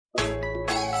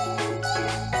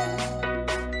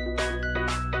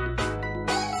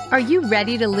Are you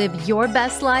ready to live your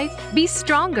best life, be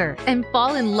stronger, and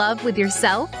fall in love with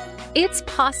yourself? It's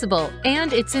possible,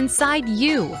 and it's inside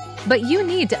you, but you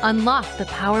need to unlock the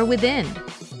power within.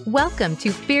 Welcome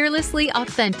to Fearlessly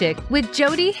Authentic with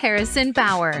Jody Harrison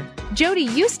Bauer. Jody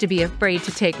used to be afraid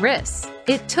to take risks.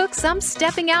 It took some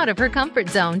stepping out of her comfort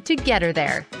zone to get her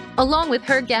there. Along with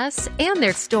her guests and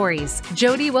their stories,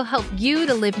 Jody will help you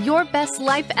to live your best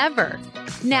life ever.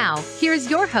 Now, here's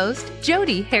your host,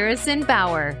 Jody Harrison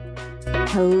Bauer.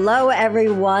 Hello,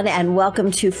 everyone, and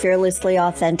welcome to Fearlessly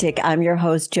Authentic. I'm your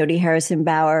host, Jody Harrison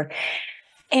Bauer,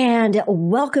 and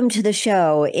welcome to the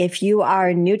show. If you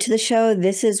are new to the show,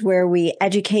 this is where we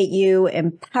educate you,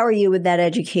 empower you with that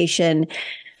education.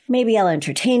 Maybe I'll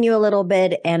entertain you a little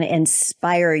bit and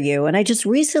inspire you. And I just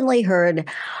recently heard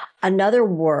another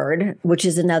word, which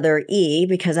is another E,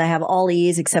 because I have all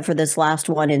E's except for this last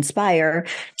one, inspire,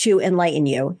 to enlighten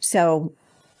you. So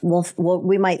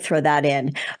we might throw that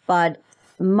in. But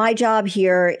my job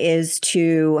here is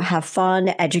to have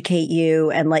fun, educate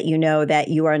you, and let you know that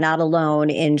you are not alone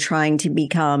in trying to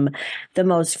become the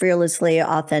most fearlessly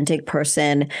authentic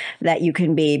person that you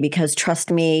can be. Because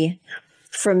trust me,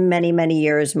 for many, many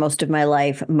years, most of my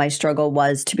life, my struggle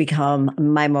was to become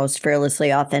my most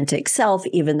fearlessly authentic self,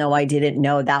 even though I didn't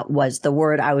know that was the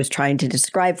word I was trying to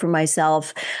describe for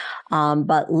myself,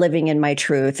 but living in my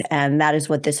truth. And that is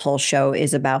what this whole show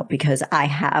is about, because I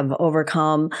have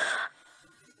overcome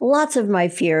lots of my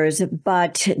fears.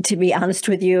 But to be honest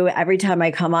with you, every time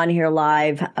I come on here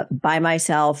live by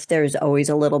myself, there's always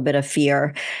a little bit of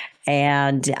fear.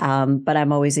 And, but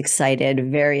I'm always excited.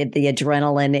 The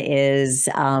adrenaline is,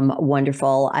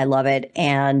 wonderful. I love it.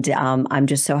 And, I'm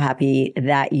just so happy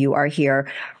that you are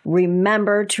here.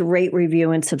 Remember to rate,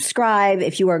 review, and subscribe.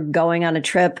 If you are going on a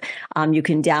trip, you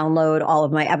can download all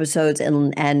of my episodes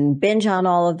and binge on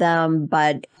all of them.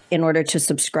 But in order to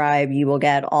subscribe, you will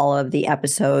get all of the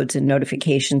episodes and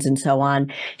notifications and so on.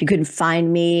 You can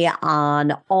find me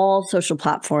on all social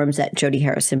platforms at Jody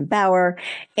Harrison Bauer.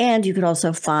 And you can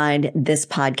also find this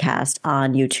podcast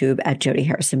on YouTube at Jody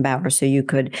Harrison Bauer. So you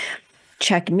could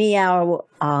check me out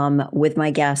with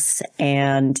my guests,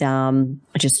 and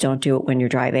just don't do it when you're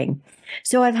driving.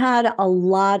 So I've had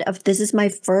this is my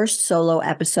first solo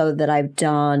episode that I've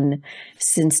done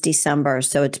since December.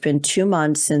 So it's been 2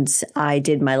 months since I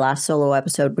did my last solo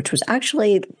episode, which was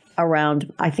actually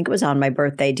around, I think it was on my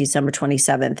birthday, December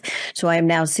 27th. So I am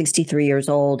now 63 years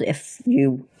old. If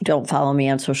you don't follow me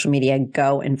on social media,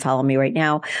 go and follow me right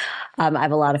now. I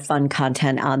have a lot of fun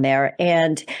content on there.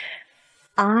 And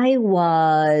I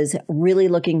was really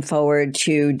looking forward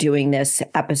to doing this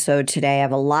episode today. I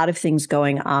have a lot of things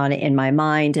going on in my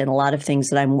mind and a lot of things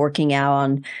that I'm working out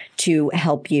on to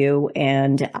help you.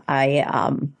 And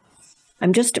I'm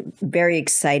just very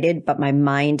excited, but my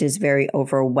mind is very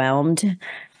overwhelmed.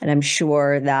 And I'm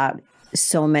sure that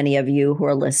so many of you who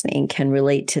are listening can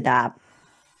relate to that.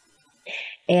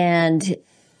 And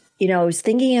I was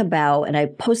thinking about, and I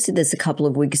posted this a couple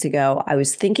of weeks ago, I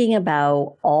was thinking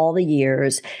about all the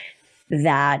years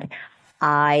that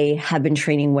I have been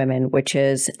training women, which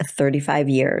is 35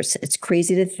 years. It's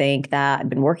crazy to think that I've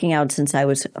been working out since I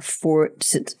was for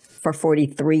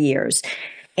 43 years.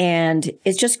 And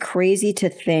it's just crazy to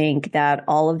think that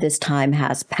all of this time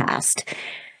has passed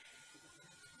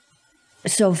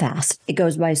so fast. It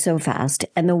goes by so fast.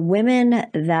 And the women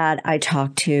that I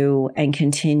talk to and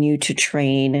continue to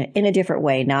train in a different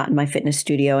way, not in my fitness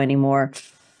studio anymore,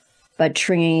 but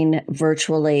train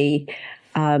virtually,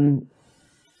 I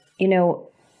know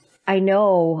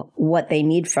what they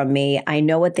need from me. I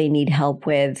know what they need help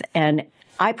with. And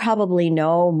I probably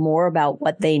know more about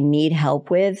what they need help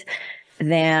with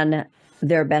than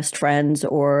their best friends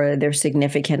or their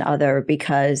significant other,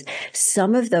 because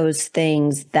some of those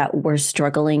things that we're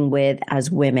struggling with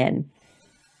as women,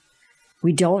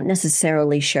 we don't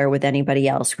necessarily share with anybody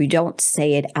else. We don't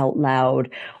say it out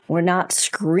loud. We're not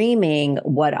screaming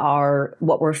what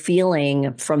we're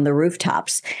feeling from the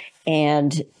rooftops.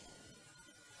 And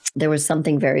there was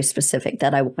something very specific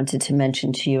that I wanted to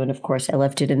mention to you. And of course, I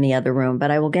left it in the other room,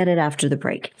 but I will get it after the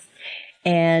break.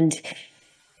 And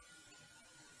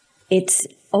it's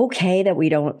okay that we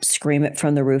don't scream it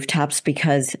from the rooftops,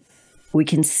 because we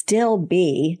can still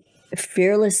be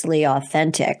fearlessly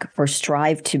authentic or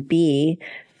strive to be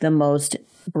the most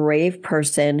brave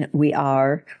person we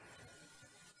are,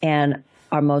 and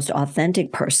our most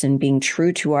authentic person, being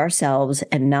true to ourselves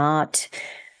and not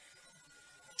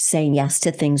saying yes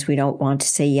to things we don't want to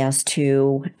say yes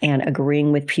to, and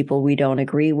agreeing with people we don't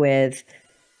agree with,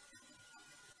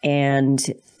 and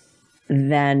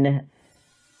then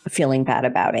feeling bad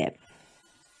about it.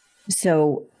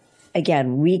 So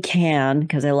again, we can,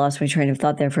 because I lost my train of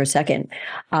thought there for a second,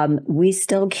 we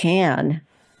still can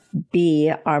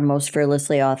be our most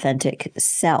fearlessly authentic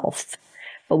self,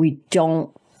 but we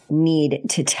don't need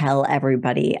to tell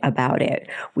everybody about it.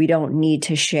 We don't need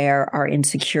to share our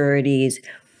insecurities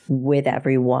with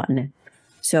everyone.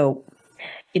 So,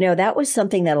 that was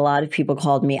something that a lot of people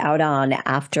called me out on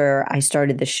after I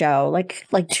started the show,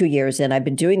 like 2 years in. I've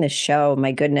been doing this show,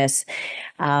 my goodness,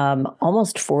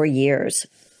 almost 4 years.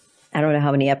 I don't know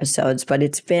how many episodes, but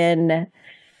it's been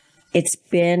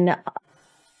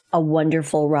a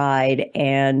wonderful ride.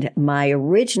 And I'm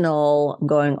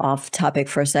going off topic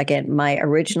for a second, my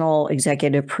original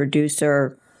executive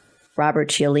producer, Robert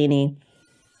Cialini,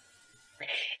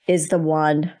 is the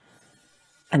one,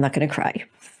 I'm not going to cry,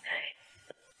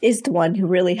 is the one who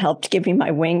really helped give me my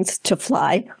wings to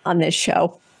fly on this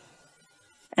show.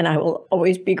 And I will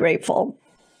always be grateful.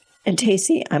 And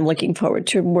Tacey, I'm looking forward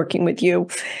to working with you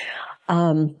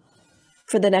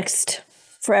for the next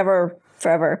forever.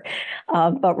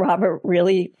 But Robert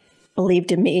really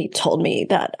believed in me, told me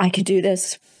that I could do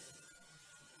this.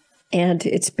 And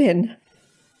it's been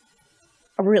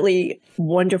a really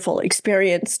wonderful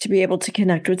experience to be able to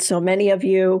connect with so many of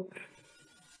you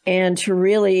and to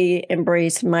really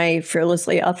embrace my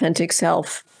fearlessly authentic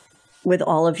self with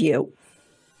all of you.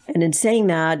 And in saying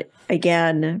that,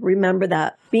 again, remember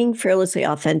that being fearlessly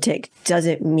authentic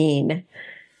doesn't mean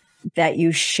that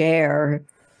you share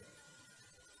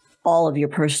all of your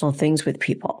personal things with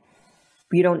people.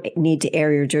 You don't need to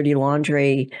air your dirty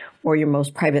laundry or your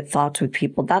most private thoughts with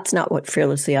people. That's not what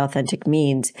fearlessly authentic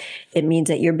means. It means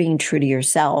that you're being true to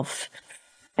yourself,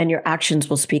 and your actions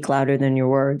will speak louder than your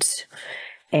words.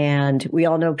 And we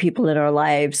all know people in our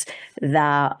lives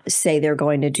that say they're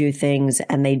going to do things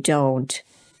and they don't.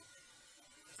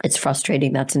 It's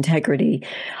frustrating. That's integrity.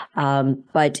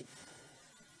 But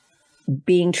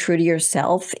being true to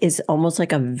yourself is almost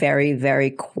like a very,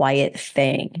 very quiet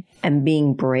thing. And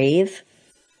being brave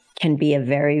can be a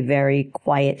very, very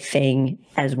quiet thing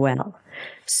as well.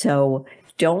 So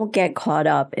don't get caught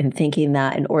up in thinking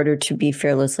that in order to be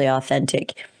fearlessly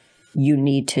authentic, you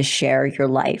need to share your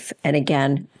life. And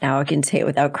again, now I can say it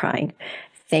without crying.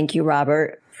 Thank you,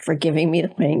 Robert, for giving me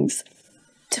the wings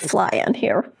to fly on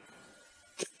here.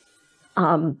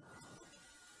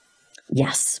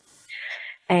 Yes.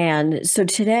 And so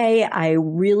today I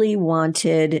really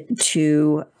wanted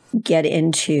to get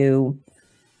into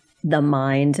the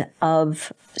mind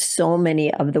of so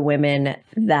many of the women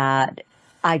that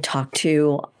I talk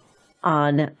to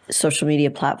on social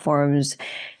media platforms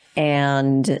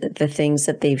and the things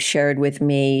that they've shared with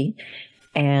me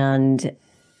and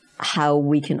how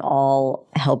we can all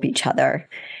help each other.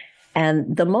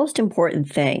 And the most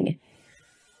important thing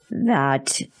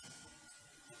that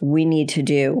we need to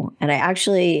do, and I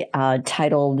actually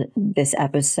titled this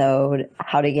episode,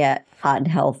 How to Get Hot and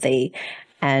Healthy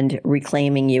and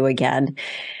Reclaiming You Again.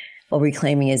 Well,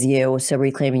 reclaiming is you, so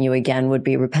reclaiming you again would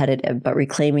be repetitive, but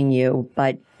reclaiming you.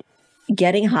 But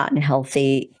getting hot and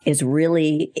healthy is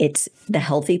really, it's the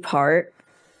healthy part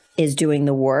is doing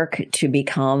the work to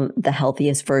become the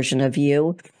healthiest version of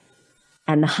you.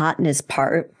 And the hotness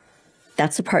part,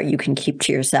 that's the part you can keep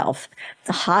to yourself.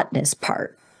 The hotness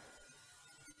part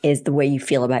is the way you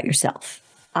feel about yourself.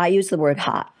 I use the word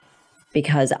hot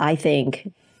because I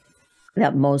think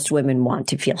that most women want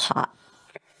to feel hot.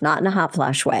 Not in a hot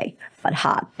flash way, but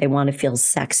hot. They want to feel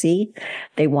sexy.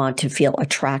 They want to feel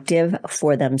attractive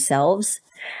for themselves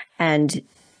and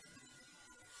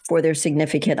for their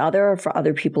significant other or for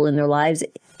other people in their lives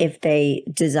if they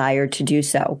desire to do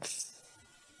so.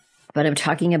 But I'm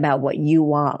talking about what you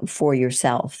want for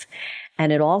yourself.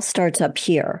 And it all starts up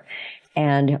here.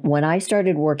 And when I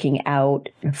started working out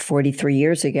 43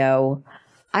 years ago,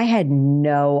 I had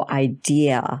no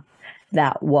idea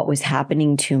that what was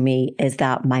happening to me is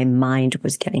that my mind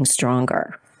was getting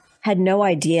stronger. Had no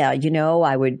idea.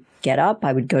 I would get up,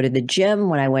 I would go to the gym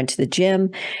when I went to the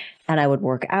gym, and I would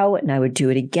work out and I would do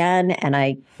it again. And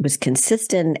I was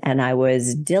consistent and I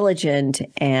was diligent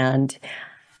and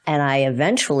I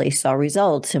eventually saw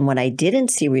results. And when I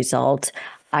didn't see results,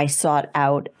 I sought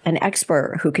out an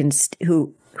expert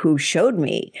who showed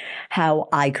me how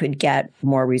I could get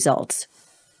more results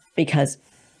because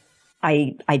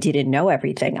I didn't know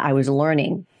everything. I was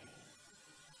learning.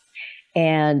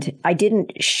 And I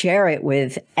didn't share it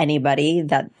with anybody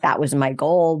that was my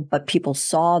goal, but people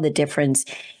saw the difference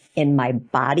in my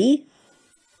body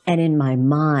and in my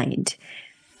mind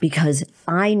because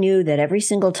I knew that every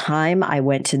single time I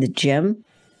went to the gym,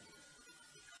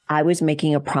 I was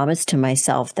making a promise to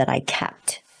myself that I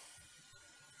kept.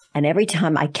 And every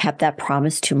time I kept that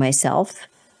promise to myself,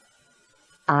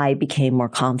 I became more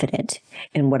confident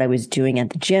in what I was doing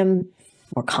at the gym,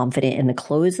 more confident in the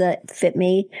clothes that fit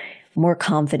me, more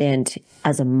confident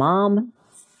as a mom,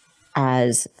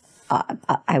 as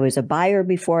I was a buyer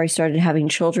before I started having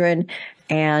children.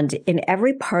 And in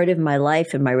every part of my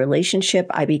life and my relationship,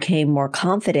 I became more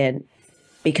confident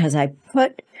because I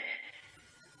put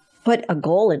a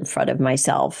goal in front of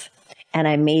myself and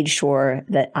I made sure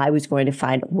that I was going to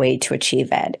find a way to achieve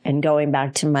it. And going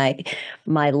back to my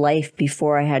life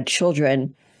before I had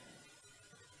children,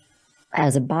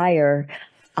 as a buyer,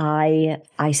 I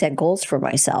set goals for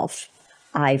myself.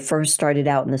 I first started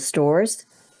out in the stores,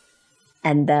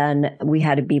 and then we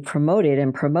had to be promoted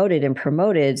and promoted and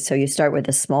promoted. So you start with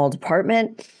a small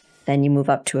department, then you move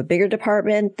up to a bigger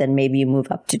department, then maybe you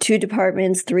move up to 2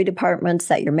 departments, 3 departments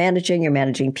that you're managing. You're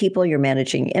managing people, you're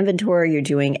managing inventory, you're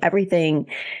doing everything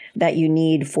that you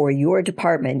need for your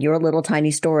department, your little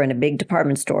tiny store in a big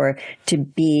department store, to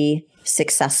be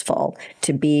successful,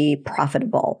 to be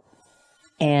profitable.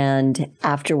 And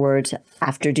afterwards,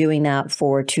 after doing that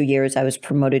for 2 years, I was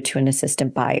promoted to an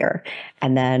assistant buyer.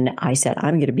 And then I said,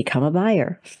 I'm going to become a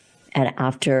buyer. And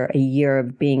after a year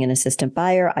of being an assistant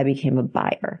buyer, I became a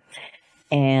buyer.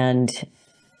 And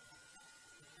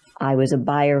I was a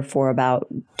buyer for about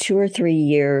 2 or 3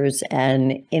 years.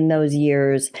 And in those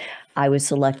years, I was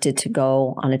selected to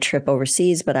go on a trip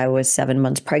overseas, but I was 7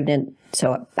 months pregnant.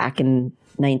 So back in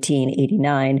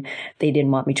 1989, they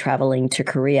didn't want me traveling to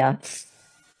Korea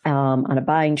on a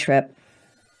buying trip.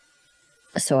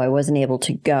 So I wasn't able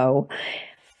to go.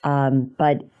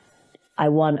 But I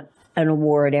won an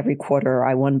award every quarter.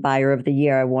 I won Buyer of the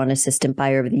Year. I won Assistant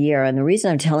Buyer of the Year. And the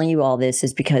reason I'm telling you all this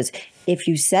is because if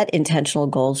you set intentional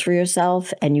goals for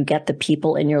yourself and you get the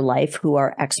people in your life who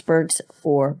are experts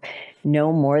or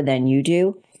know more than you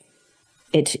do,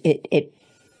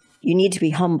 you need to be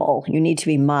humble. You need to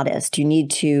be modest. You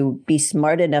need to be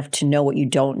smart enough to know what you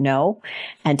don't know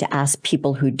and to ask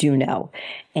people who do know.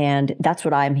 And that's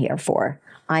what I'm here for.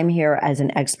 I'm here as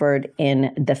an expert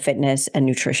in the fitness and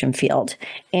nutrition field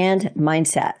and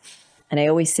mindset. And I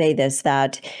always say this,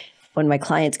 that when my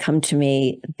clients come to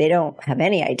me, they don't have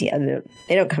any idea.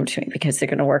 They don't come to me because they're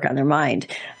going to work on their mind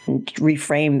and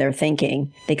reframe their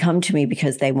thinking. They come to me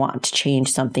because they want to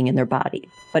change something in their body.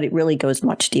 But it really goes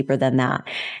much deeper than that.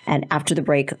 And after the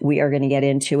break, we are going to get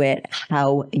into it,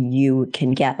 how you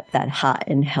can get that hot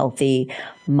and healthy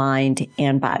mind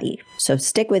and body. So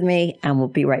stick with me and we'll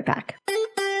be right back.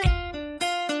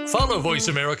 Follow Voice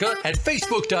America at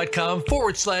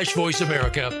Facebook.com/Voice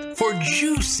America for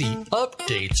juicy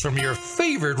updates from your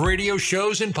favorite radio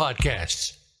shows and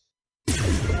podcasts.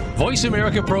 Voice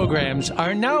America programs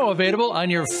are now available on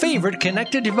your favorite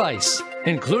connected device,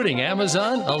 including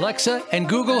Amazon, Alexa, and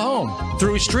Google Home.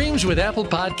 Through streams with Apple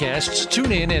Podcasts,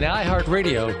 TuneIn, and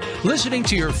iHeartRadio, listening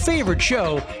to your favorite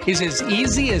show is as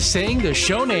easy as saying the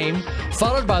show name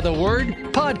followed by the word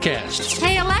podcast.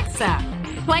 Hey, Alexa,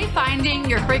 play Finding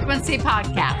Your Frequency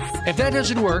podcast. If that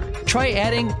doesn't work, try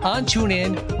adding on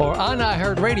TuneIn or on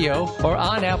iHeartRadio or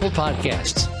on Apple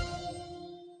Podcasts.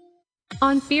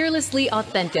 On Fearlessly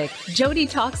Authentic, Jody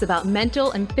talks about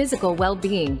mental and physical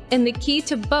well-being, and the key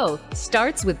to both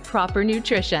starts with proper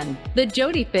nutrition. The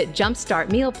Jody Fit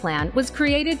Jumpstart Meal Plan was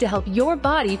created to help your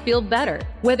body feel better.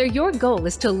 Whether your goal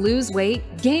is to lose weight,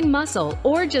 gain muscle,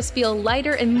 or just feel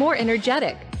lighter and more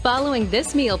energetic, following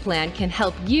this meal plan can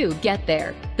help you get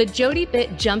there. The Jody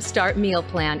Fit Jumpstart Meal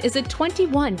Plan is a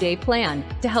 21-day plan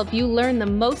to help you learn the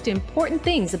most important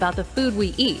things about the food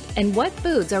we eat and what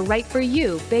foods are right for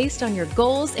you based on your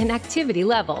goals and activity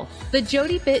level. The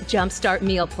Jody Fit Jumpstart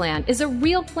Meal Plan is a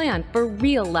real plan for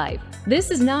real life.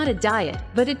 This is not a diet,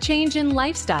 but a change in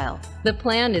lifestyle. The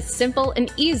plan is simple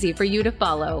and easy for you to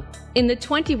follow. In the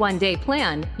 21-day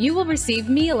plan, you will receive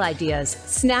meal ideas,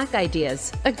 snack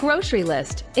ideas, a grocery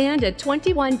list, and a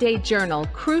 21-day journal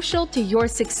crucial to your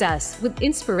success with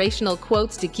inspirational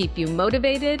quotes to keep you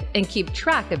motivated and keep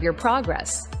track of your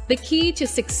progress. The key to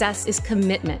success is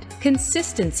commitment,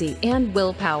 consistency, and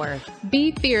willpower.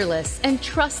 Be fearless and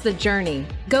trust the journey.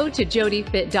 Go to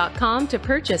jodyfit.com to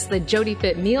purchase the Jody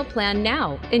Fit Meal Plan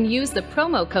now and use the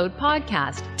promo code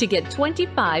podcast to get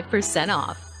 25%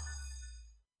 off.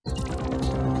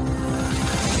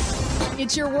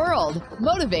 It's your world.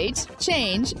 Motivate,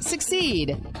 change,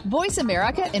 succeed.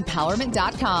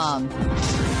 VoiceAmericaEmpowerment.com.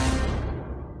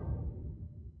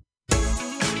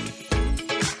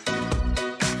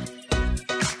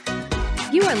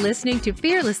 You are listening to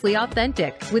Fearlessly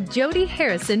Authentic with Jody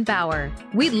Harrison Bauer.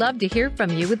 We'd love to hear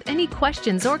from you with any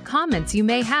questions or comments you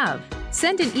may have.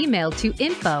 Send an email to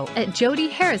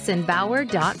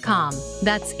info@jodyharrisonbauer.com.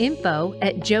 That's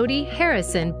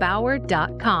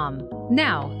info@jodyharrisonbauer.com.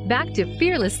 Now, back to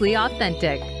Fearlessly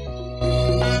Authentic.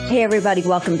 Hey, everybody.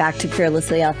 Welcome back to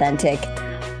Fearlessly Authentic.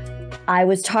 I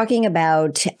was talking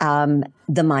about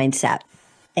the mindset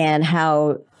and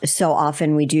how so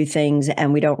often we do things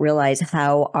and we don't realize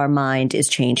how our mind is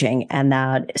changing, and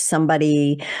that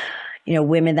somebody,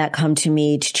 women that come to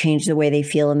me to change the way they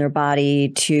feel in their body,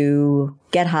 to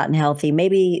get hot and healthy,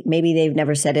 maybe they've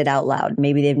never said it out loud.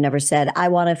 Maybe they've never said, I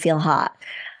want to feel hot.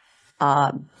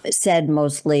 Said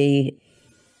most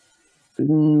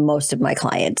of my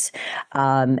clients.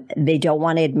 They don't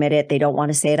want to admit it. They don't want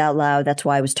to say it out loud. That's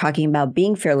why I was talking about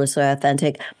being fearlessly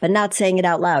authentic, but not saying it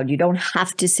out loud. You don't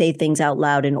have to say things out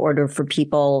loud in order for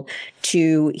people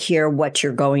to hear what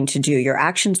you're going to do. Your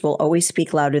actions will always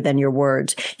speak louder than your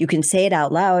words. You can say it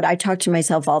out loud. I talk to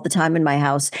myself all the time in my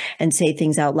house and say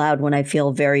things out loud when I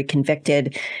feel very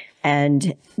convicted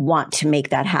and want to make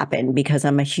that happen, because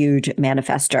I'm a huge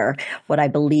manifester. What I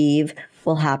believe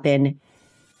will happen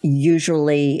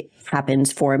usually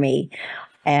happens for me.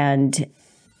 And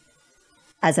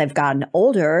as I've gotten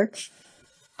older,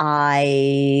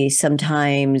 I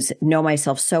sometimes know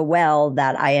myself so well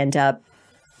that I end up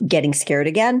getting scared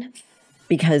again,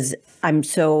 because I'm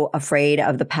so afraid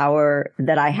of the power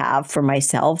that I have for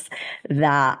myself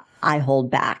that I hold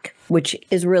back, which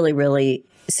is really, really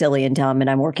silly and dumb, and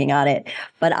I'm working on it.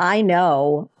 But I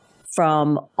know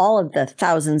from all of the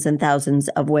thousands and thousands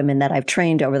of women that I've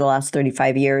trained over the last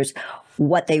 35 years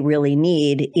what they really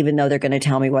need, even though they're going to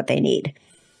tell me what they need.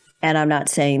 And I'm not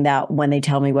saying that when they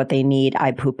tell me what they need,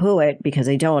 I poo-poo it, because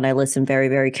I don't. I listen very,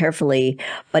 very carefully.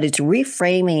 But it's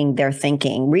reframing their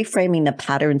thinking, reframing the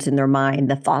patterns in their mind,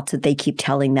 the thoughts that they keep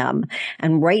telling them.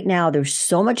 And right now, there's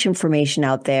so much information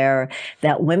out there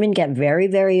that women get very,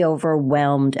 very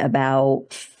overwhelmed about.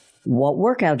 What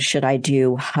workout should I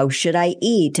do? How should I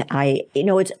eat?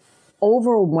 It's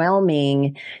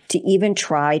overwhelming to even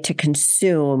try to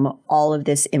consume all of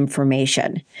this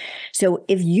information. So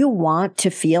if you want to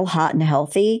feel hot and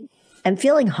healthy, and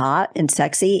feeling hot and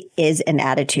sexy is an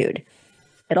attitude.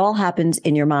 It all happens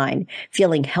in your mind.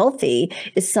 Feeling healthy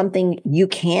is something you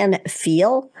can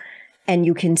feel and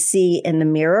you can see in the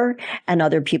mirror and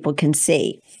other people can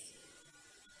see.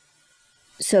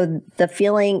 So the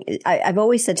feeling, I've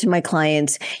always said to my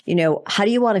clients, how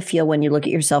do you want to feel when you look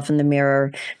at yourself in the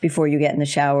mirror before you get in the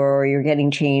shower, or you're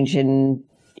getting changed and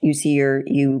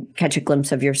you catch a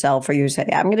glimpse of yourself, or you say,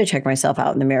 I'm going to check myself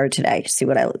out in the mirror today, see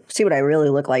what I really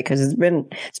look like. Cause it's been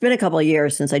a couple of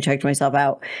years since I checked myself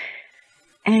out.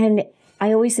 And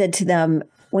I always said to them,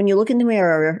 when you look in the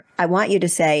mirror, I want you to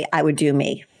say, I would do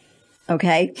me.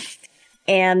 Okay.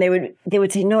 And they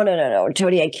would say, no,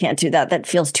 Jody, I can't do that. That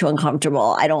feels too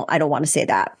uncomfortable. I don't want to say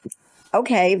that.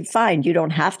 Okay, fine. You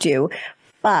don't have to,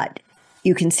 but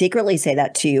you can secretly say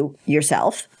that to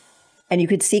yourself, and you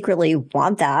could secretly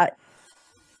want that.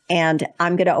 And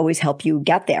I'm going to always help you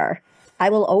get there. I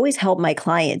will always help my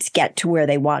clients get to where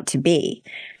they want to be.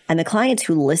 And the clients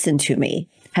who listen to me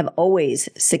have always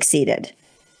succeeded.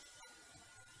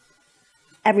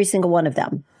 Every single one of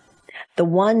them. The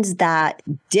ones that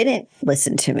didn't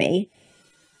listen to me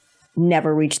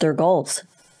never reached their goals.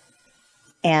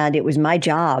 And it was my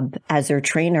job as their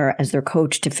trainer, as their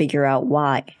coach, to figure out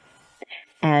why.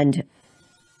 And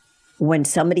when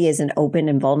somebody isn't open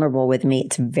and vulnerable with me,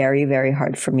 it's very, very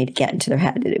hard for me to get into their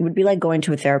head. It would be like going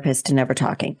to a therapist and never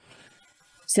talking.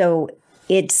 So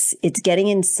it's getting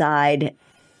inside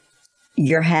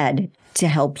your head to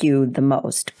help you the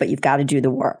most, but you've got to do the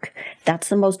work. That's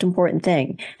the most important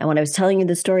thing. And when I was telling you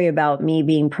the story about me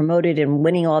being promoted and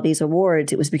winning all these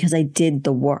awards, it was because I did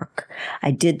the work.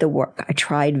 I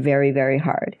tried very, very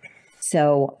hard.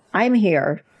 So I'm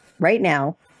here right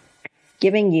now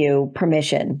giving you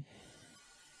permission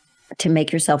to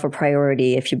make yourself a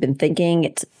priority. If you've been thinking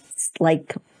it's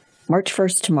like March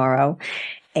 1st tomorrow,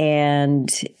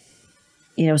 and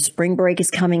spring break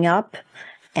is coming up,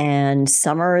 and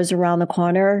summer is around the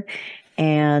corner,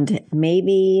 and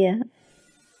maybe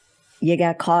you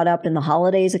got caught up in the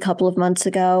holidays a couple of months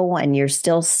ago and you're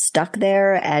still stuck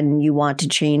there and you want to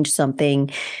change something.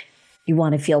 You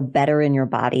want to feel better in your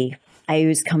body. I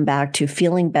always come back to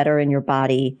feeling better in your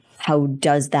body. How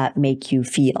does that make you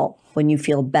feel? When you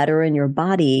feel better in your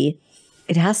body,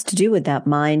 it has to do with that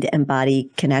mind and body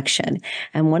connection.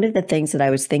 And one of the things that I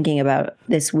was thinking about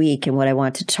this week and what I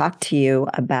want to talk to you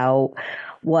about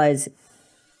was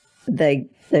the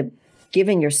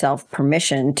giving yourself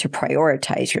permission to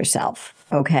prioritize yourself,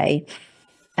 okay?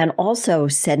 And also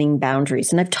setting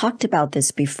boundaries. And I've talked about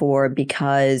this before,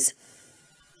 because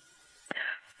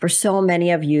for so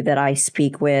many of you that I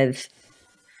speak with,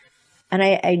 And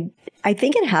I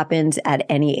think it happens at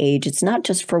any age. It's not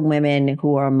just for women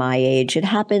who are my age. It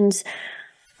happens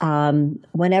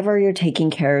whenever you're taking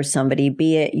care of somebody,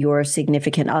 be it your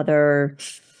significant other,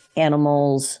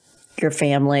 animals, your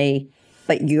family,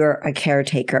 but you're a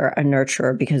caretaker, a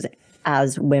nurturer, because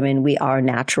as women, we are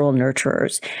natural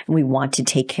nurturers and we want to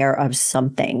take care of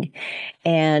something.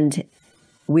 And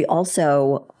we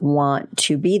also want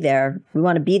to be there. We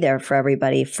want to be there for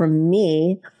everybody. For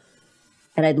me,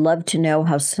 and I'd love to know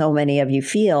how so many of you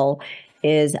feel,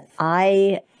 is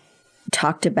I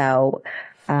talked about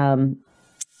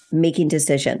making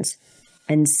decisions.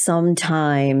 And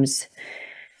sometimes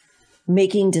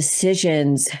making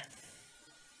decisions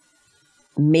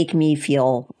make me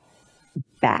feel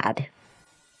bad.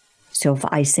 So if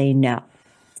I say no,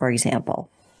 for example,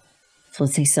 so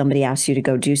let's say somebody asks you to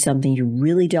go do something, you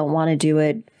really don't want to do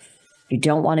it, you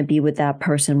don't want to be with that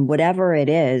person, whatever it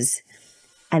is,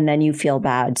 and then you feel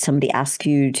bad. Somebody asks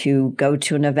you to go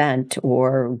to an event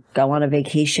or go on a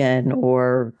vacation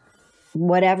or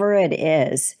whatever it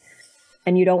is,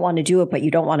 and you don't want to do it, but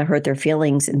you don't want to hurt their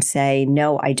feelings and say,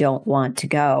 no, I don't want to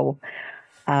go.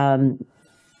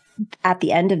 At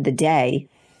the end of the day,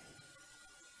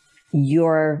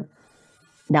 you're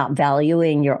not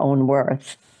valuing your own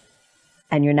worth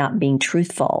and you're not being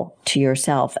truthful to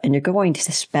yourself. And you're going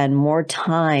to spend more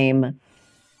time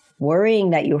worrying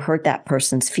that you hurt that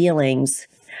person's feelings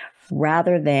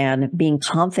rather than being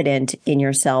confident in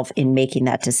yourself in making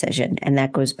that decision. And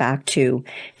that goes back to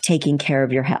taking care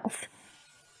of your health.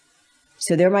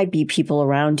 So there might be people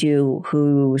around you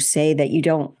who say that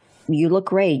you look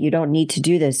great. You don't need to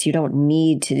do this. You don't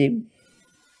need to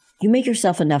you make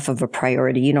yourself enough of a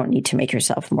priority. You don't need to make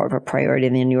yourself more of a priority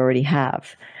than you already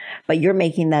have. But you're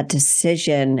making that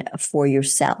decision for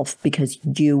yourself because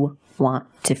you want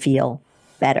to feel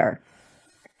better.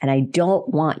 And I don't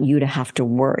want you to have to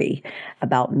worry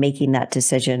about making that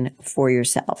decision for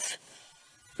yourself.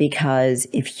 Because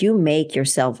if you make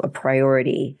yourself a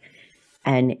priority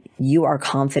and you are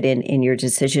confident in your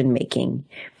decision making,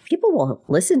 people will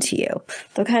listen to you.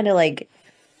 They'll kind of like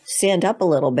stand up a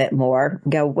little bit more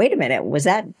and go, wait a minute, was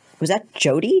that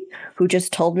Jody who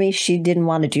just told me she didn't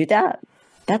want to do that?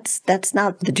 That's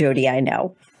not the Jody I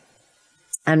know.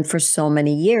 And for so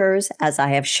many years, as I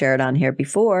have shared on here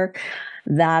before,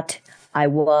 that I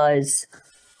was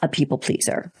a people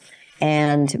pleaser.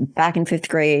 And back in 5th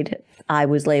grade, I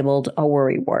was labeled a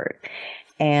worrywart.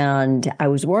 And I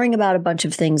was worrying about a bunch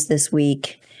of things this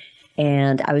week.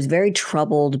 And I was very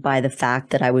troubled by the fact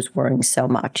that I was worrying so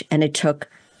much. And it took,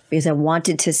 because I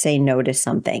wanted to say no to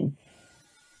something.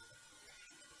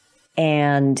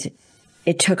 And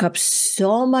it took up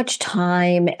so much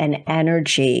time and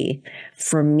energy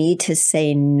for me to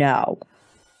say no.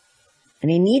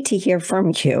 And I need to hear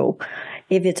from you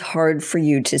if it's hard for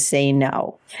you to say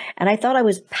no. And I thought I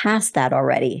was past that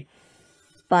already.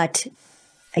 But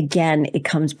again, it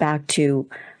comes back to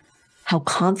how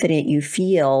confident you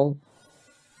feel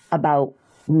about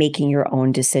making your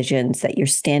own decisions, that you're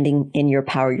standing in your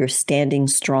power, you're standing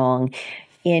strong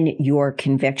in your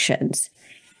convictions.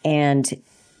 And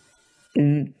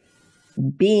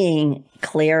being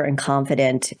clear and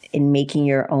confident in making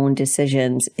your own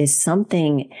decisions is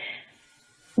something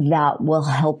that will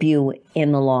help you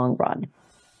in the long run.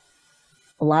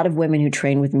 A lot of women who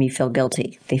train with me feel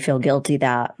guilty. They feel guilty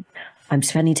that I'm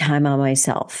spending time on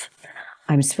myself.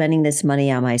 I'm spending this money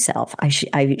on myself. I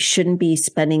shouldn't be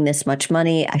spending this much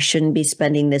money. I shouldn't be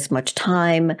spending this much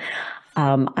time.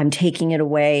 I'm taking it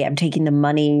away. I'm taking the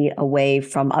money away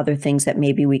from other things that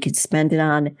maybe we could spend it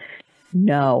on.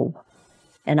 No.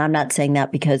 And I'm not saying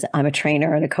that because I'm a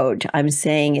trainer and a coach. I'm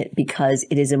saying it because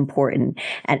it is important.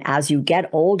 And as you get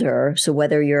older, so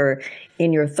whether you're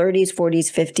in your 30s, 40s,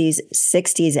 50s,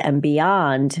 60s, and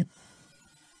beyond,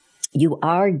 you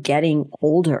are getting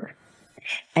older.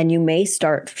 And you may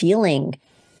start feeling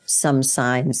some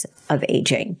signs of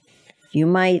aging. You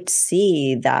might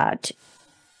see that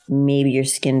maybe your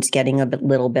skin's getting a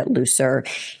little bit looser.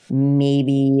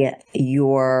 Maybe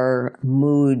your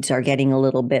moods are getting a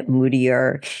little bit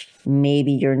moodier.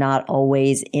 Maybe you're not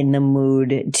always in the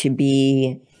mood to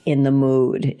be in the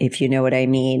mood, if you know what I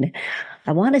mean.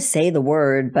 I want to say the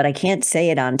word, but I can't say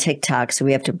it on TikTok, so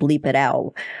we have to bleep it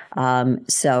out.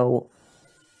 So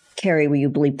Carrie, will you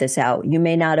bleep this out? You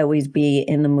may not always be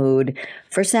in the mood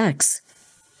for sex.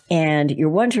 And you're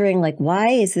wondering, like, why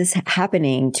is this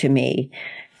happening to me?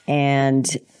 And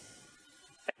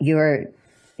you're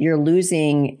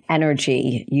losing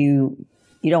energy. You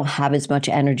don't have as much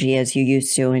energy as you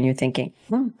used to. And you're thinking,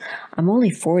 well, I'm only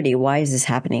 40. Why is this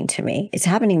happening to me? It's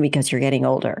happening because you're getting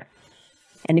older.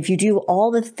 And if you do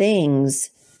all the things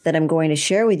that I'm going to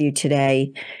share with you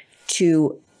today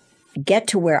to get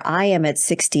to where I am at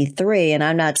 63. And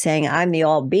I'm not saying I'm the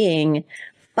all being,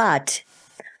 but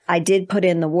I did put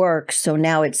in the work. So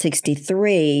now at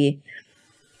 63,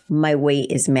 my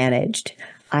weight is managed.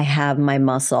 I have my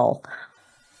muscle.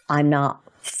 I'm not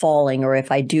falling, or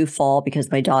if I do fall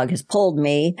because my dog has pulled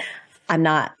me, I'm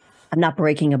not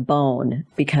breaking a bone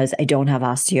because I don't have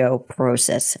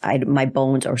osteoporosis. My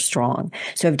bones are strong.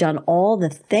 So I've done all the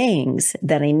things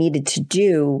that I needed to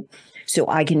do so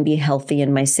I can be healthy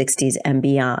in my 60s and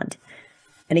beyond.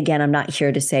 And again, I'm not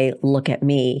here to say, look at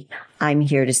me. I'm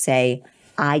here to say,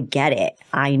 I get it.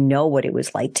 I know what it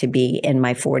was like to be in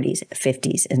my 40s,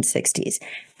 50s, and 60s.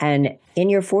 And in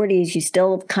your 40s, you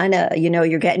still kind of,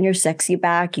 you're getting your sexy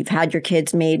back. You've had your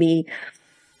kids maybe,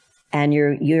 and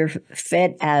you're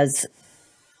fit as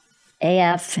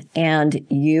AF, and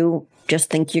you just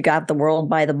think you got the world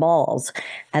by the balls.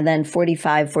 And then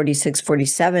 45, 46,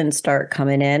 47 start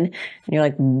coming in, and you're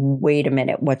like, wait a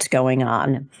minute, what's going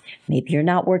on? Maybe you're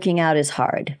not working out as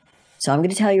hard. So I'm going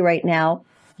to tell you right now,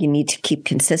 you need to keep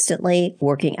consistently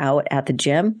working out at the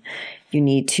gym. You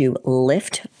need to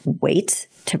lift weights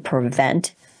to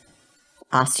prevent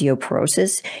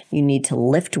osteoporosis. You need to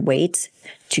lift weights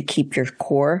to keep your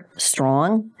core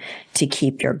strong, to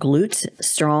keep your glutes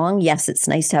strong. Yes, it's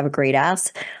nice to have a great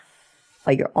ass,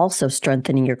 but you're also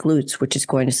strengthening your glutes, which is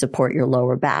going to support your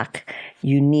lower back.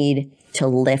 You need to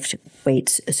lift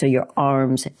weights so your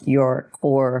arms, your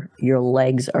core, your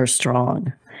legs are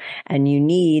strong. And you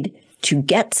need to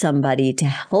get somebody to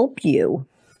help you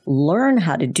learn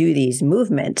how to do these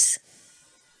movements,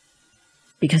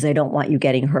 because I don't want you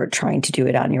getting hurt trying to do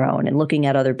it on your own and looking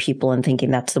at other people and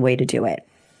thinking that's the way to do it.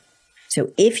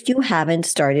 So if you haven't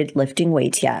started lifting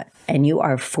weights yet and you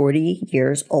are 40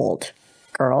 years old,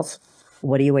 girls,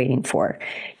 what are you waiting for?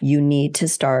 You need to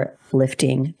start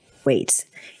lifting weights.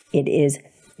 It is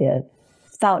the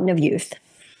fountain of youth.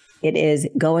 It is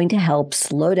going to help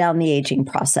slow down the aging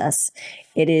process.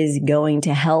 It is going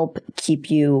to help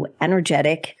keep you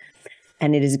energetic,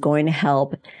 and it is going to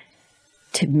help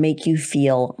to make you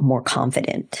feel more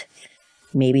confident,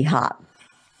 maybe hot,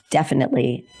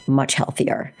 definitely much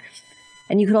healthier.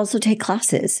 And you could also take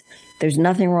classes. There's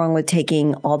nothing wrong with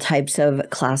taking all types of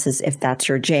classes if that's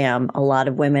your jam. A lot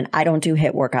of women, I don't do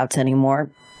HIIT workouts anymore.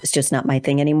 It's just not my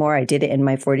thing anymore. I did it in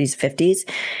my 40s, 50s.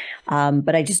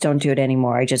 But I just don't do it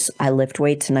anymore. I lift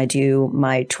weights and I do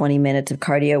my 20 minutes of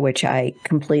cardio, which I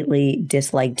completely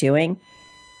dislike doing.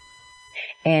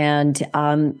 And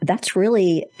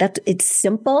it's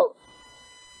simple,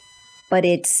 but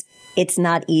it's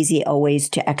not easy always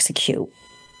to execute.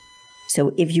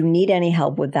 So if you need any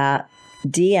help with that,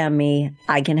 DM me.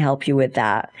 I can help you with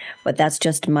that. But that's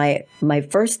just my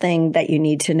first thing that you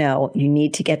need to know. You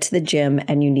need to get to the gym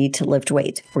and you need to lift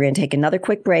weights. We're going to take another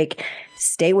quick break.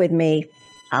 Stay with me.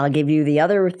 I'll give you the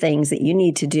other things that you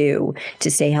need to do to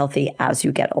stay healthy as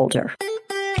you get older.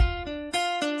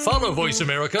 Follow Voice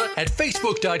America at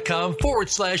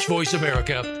Facebook.com/Voice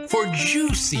America for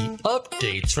juicy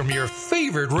updates from your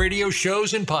favorite radio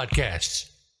shows and podcasts.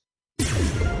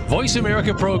 Voice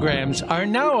America programs are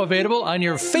now available on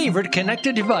your favorite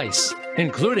connected device,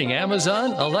 including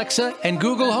Amazon, Alexa, and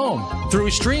Google Home. Through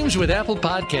streams with Apple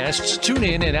Podcasts,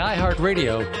 TuneIn, and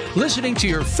iHeartRadio, listening to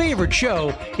your favorite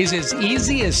show is as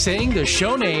easy as saying the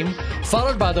show name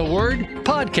followed by the word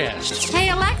podcast. Hey,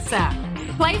 Alexa,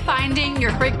 play Finding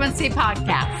Your Frequency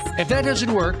podcast. If that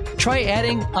doesn't work, try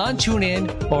adding on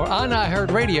TuneIn or on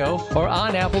iHeartRadio or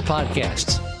on Apple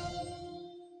Podcasts.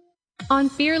 On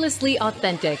Fearlessly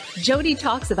Authentic, Jody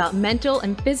talks about mental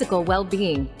and physical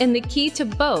well-being, and the key to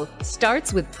both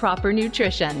starts with proper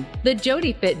nutrition. The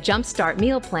Jody Fit Jumpstart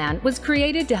Meal Plan was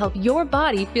created to help your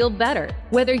body feel better.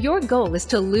 Whether your goal is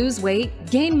to lose weight,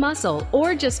 gain muscle,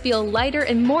 or just feel lighter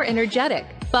and more energetic,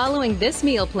 following this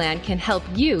meal plan can help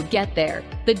you get there.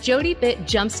 The Jody Fit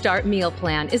Jumpstart Meal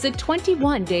Plan is a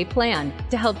 21-day plan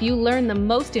to help you learn the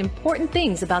most important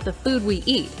things about the food we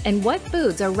eat and what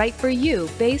foods are right for you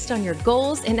based on your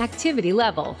goals and activity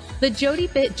level. The Jody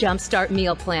Fit Jumpstart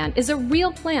Meal Plan is a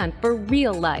real plan for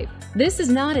real life. This is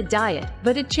not a diet,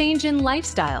 but a change in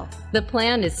lifestyle. The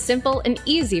plan is simple and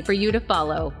easy for you to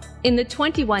follow. In the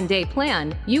 21-day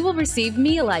plan, you will receive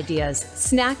meal ideas,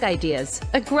 snack ideas,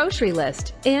 a grocery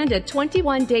list, and a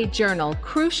 21-day journal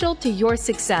crucial to your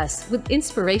success with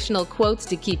inspirational quotes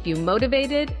to keep you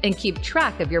motivated and keep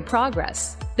track of your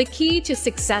progress. The key to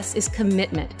success is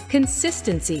commitment,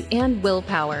 consistency, and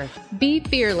willpower. Be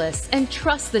fearless and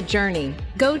trust the journey.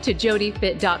 Go to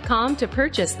jodyfit.com to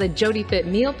purchase the Jody Fit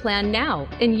Meal Plan now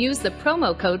and use the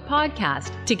promo code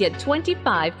podcast to get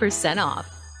 25% off.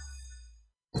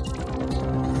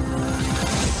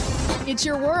 It's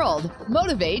your world.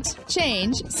 Motivate,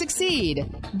 change, succeed.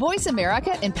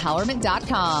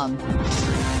 VoiceAmericaEmpowerment.com.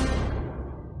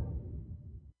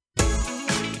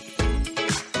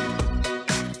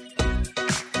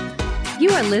 You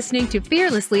are listening to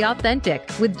Fearlessly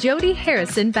Authentic with Jody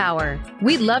Harrison Bauer.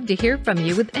 We'd love to hear from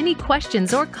you with any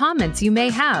questions or comments you may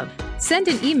have. Send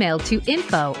an email to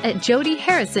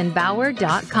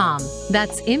info@jodyharrisonbauer.com.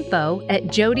 That's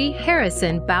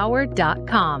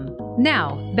info@jodyharrisonbauer.com.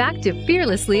 Now, back to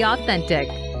Fearlessly Authentic.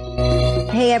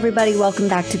 Hey, everybody. Welcome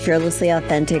back to Fearlessly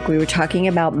Authentic. We were talking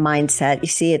about mindset. You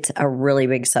see, it's a really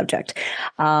big subject.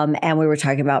 And we were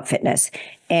talking about fitness.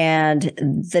 And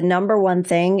the number one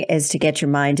thing is to get your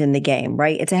mind in the game,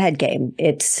 right? It's a head game.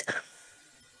 It's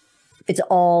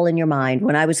all in your mind.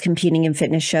 When I was competing in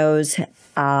fitness shows,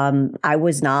 I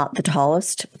was not the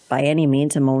tallest by any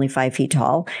means. I'm only 5 feet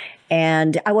tall.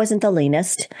 And I wasn't the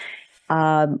leanest.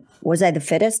 Was I the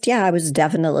fittest? Yeah, I was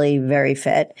definitely very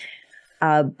fit.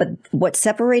 But what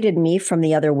separated me from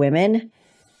the other women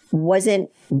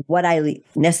wasn't what I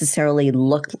necessarily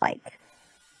looked like.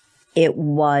 It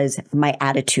was my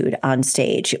attitude on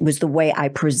stage. It was the way I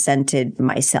presented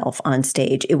myself on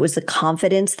stage. It was the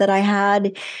confidence that I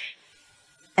had.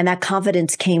 And that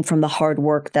confidence came from the hard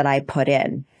work that I put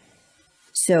in.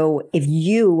 So if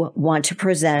you want to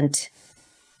present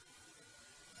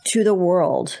to the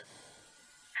world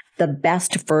the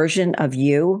best version of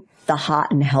you, the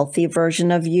hot and healthy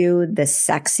version of you, the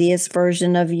sexiest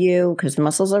version of you, because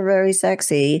muscles are very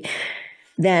sexy,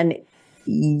 then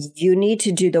you need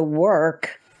to do the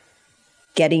work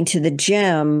getting to the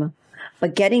gym.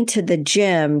 But getting to the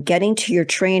gym, getting to your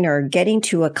trainer, getting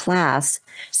to a class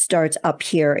starts up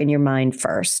here in your mind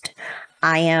first.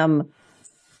 I am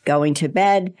going to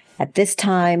bed at this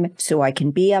time so I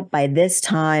can be up by this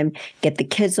time, get the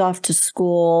kids off to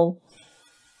school,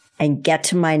 and get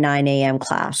to my 9 a.m.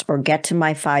 class, or get to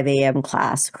my 5 a.m.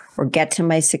 class, or get to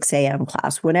my 6 a.m.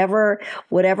 class, whatever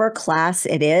class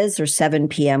it is, or 7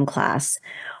 p.m. class,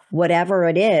 whatever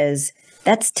it is,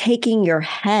 that's taking your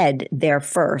head there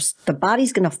first. The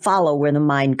body's going to follow where the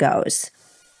mind goes.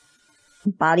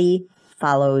 Body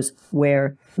follows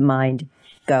where the mind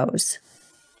goes.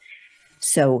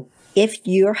 So if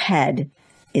your head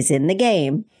is in the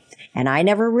game, and I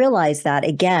never realized that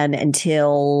again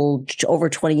until over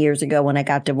 20 years ago when I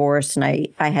got divorced, and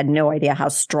I had no idea how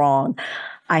strong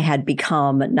I had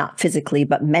become, not physically,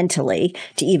 but mentally,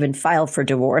 to even file for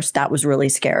divorce. That was really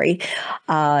scary.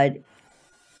 And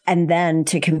then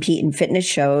to compete in fitness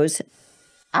shows,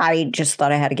 I just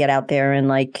thought I had to get out there and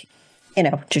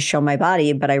just show my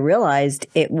body. But I realized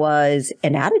it was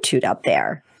an attitude up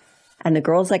there. And the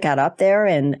girls that got up there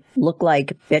and looked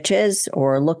like bitches,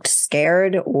 or looked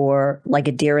scared, or like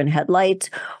a deer in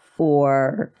headlights,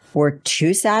 or were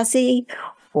too sassy,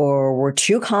 or were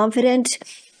too confident,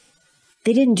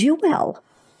 they didn't do well.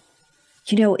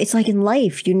 It's like in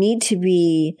life, you need to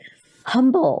be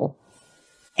humble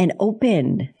and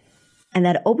open. And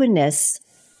that openness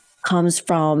comes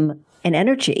from an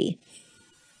energy,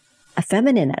 a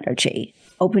feminine energy,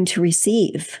 open to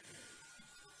receive.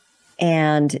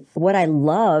 And what I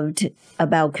loved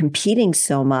about competing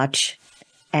so much,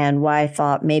 and why I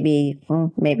thought maybe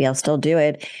I'll still do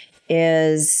it,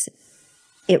 is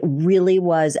it really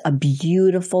was a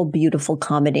beautiful, beautiful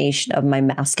combination of my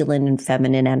masculine and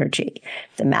feminine energy.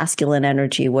 The masculine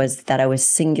energy was that I was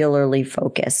singularly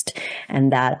focused,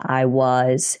 and that I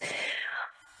was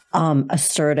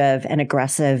assertive and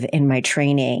aggressive in my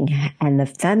training. And the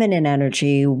feminine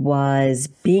energy was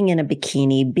being in a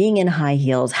bikini, being in high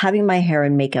heels, having my hair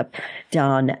and makeup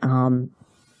done,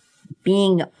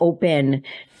 being open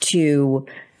to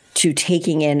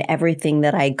taking in everything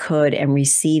that I could and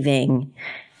receiving.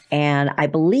 And I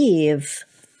believe,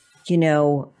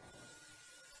 that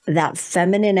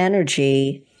feminine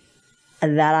energy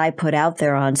that I put out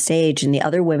there on stage, and the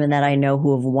other women that I know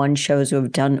who have won shows, who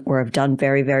have done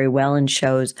very, very well in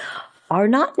shows, are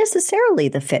not necessarily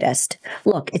the fittest.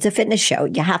 Look, it's a fitness show.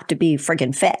 You have to be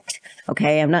friggin' fit.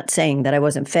 Okay. I'm not saying that I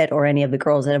wasn't fit, or any of the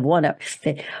girls that have won it,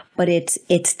 but it's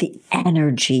the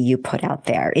energy you put out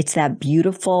there. It's that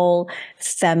beautiful,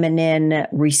 feminine,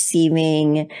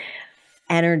 receiving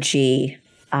energy,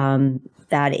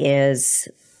 that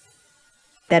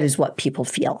is what people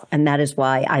feel. And that is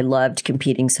why I loved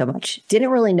competing so much.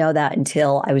 Didn't really know that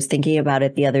until I was thinking about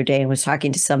it the other day and was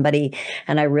talking to somebody,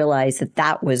 and I realized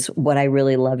that was what I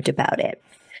really loved about it.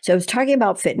 So I was talking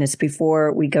about fitness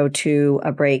before we go to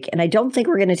a break, and I don't think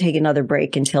we're going to take another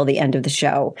break until the end of the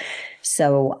show.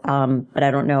 So, but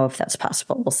I don't know if that's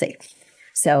possible. We'll see.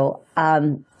 So,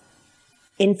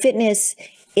 in fitness,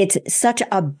 it's such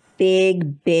a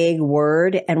big, big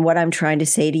word. And what I'm trying to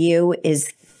say to you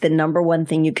is the number one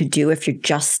thing you could do if you're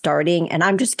just starting. And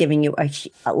I'm just giving you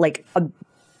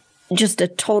just a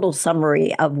total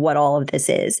summary of what all of this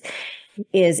is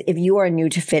if you are new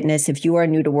to fitness, if you are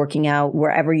new to working out,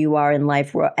 wherever you are in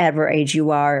life, whatever age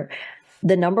you are,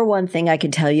 the number one thing I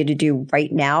can tell you to do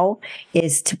right now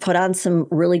is to put on some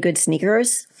really good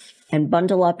sneakers and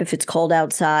bundle up if it's cold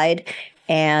outside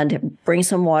and bring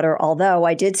some water. Although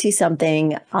I did see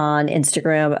something on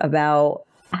Instagram about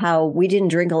how we didn't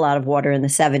drink a lot of water in the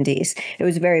 70s. It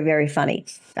was very, very funny.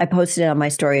 I posted it on my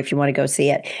story if you want to go see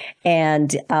it.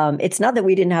 And it's not that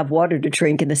we didn't have water to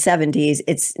drink in the 70s.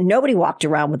 It's nobody walked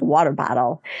around with a water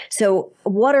bottle. So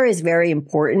water is very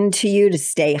important to you to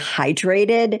stay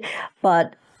hydrated,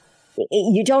 but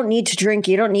you don't need to drink.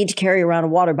 You don't need to carry around a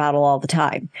water bottle all the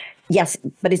time. Yes,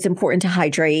 but it's important to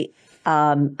hydrate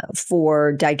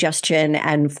for digestion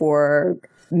and for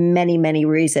many, many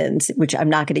reasons, which I'm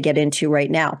not going to get into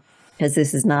right now because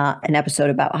this is not an episode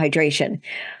about hydration.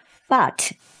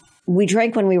 But we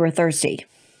drank when we were thirsty.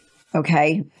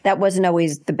 Okay. That wasn't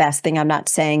always the best thing. I'm not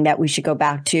saying that we should go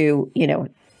back to,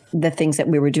 the things that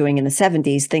we were doing in the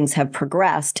 70s. Things have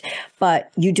progressed,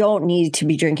 but you don't need to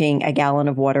be drinking a gallon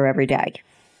of water every day.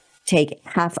 Take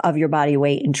half of your body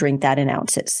weight and drink that in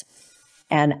ounces.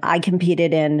 And I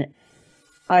competed in,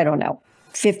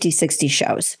 50, 60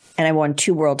 shows, and I won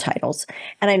 2 world titles,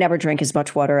 and I never drank as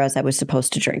much water as I was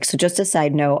supposed to drink. So just a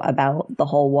side note about the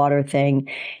whole water thing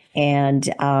and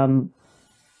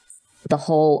the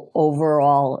whole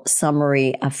overall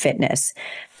summary of fitness.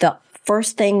 The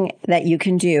first thing that you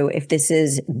can do if this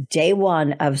is day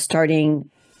one of starting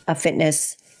a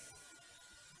fitness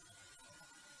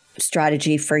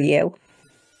strategy for you,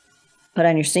 put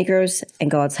on your sneakers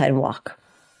and go outside and walk.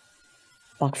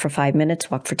 Walk for 5 minutes,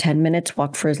 walk for 10 minutes,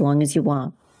 walk for as long as you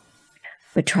want.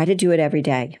 But try to do it every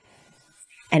day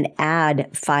and add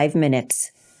 5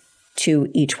 minutes to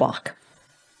each walk.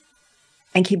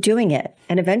 And keep doing it.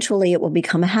 And eventually it will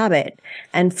become a habit.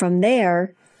 And from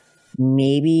there,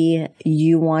 maybe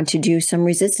you want to do some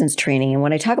resistance training. And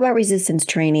when I talk about resistance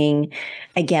training,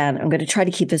 again, I'm going to try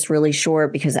to keep this really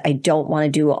short because I don't want to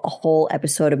do a whole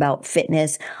episode about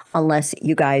fitness unless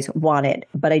you guys want it.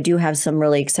 But I do have some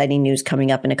really exciting news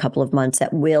coming up in a couple of months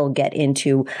that will get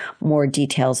into more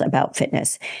details about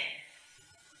fitness.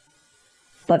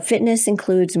 But fitness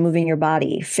includes moving your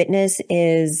body. Fitness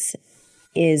is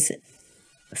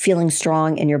feeling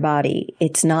strong in your body.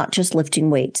 It's not just lifting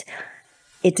weights.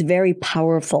 It's very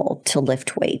powerful to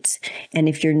lift weights. And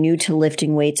if you're new to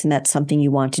lifting weights and that's something you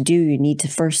want to do, you need to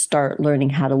first start learning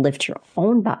how to lift your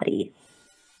own body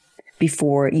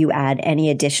before you add any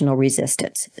additional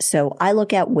resistance. So I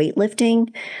look at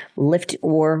weightlifting,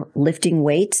 lifting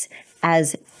weights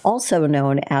as also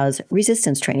known as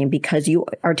resistance training because you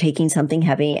are taking something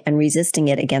heavy and resisting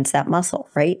it against that muscle,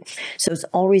 right? So it's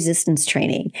all resistance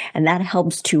training, and that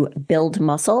helps to build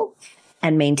muscle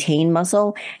and maintain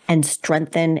muscle and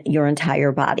strengthen your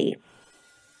entire body.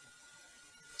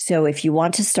 So if you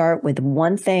want to start with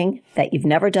one thing that you've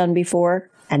never done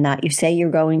before and that you say you're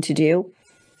going to do,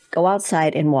 go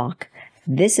outside and walk.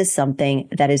 This is something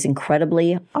that is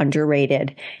incredibly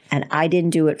underrated, and I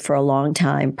didn't do it for a long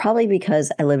time, probably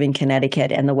because I live in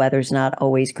Connecticut and the weather's not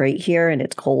always great here and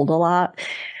it's cold a lot.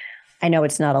 I know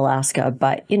it's not Alaska,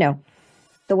 but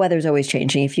the weather's always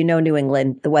changing. If you know New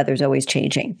England, the weather's always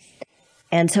changing.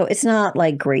 And so it's not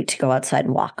like great to go outside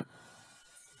and walk.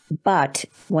 But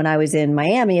when I was in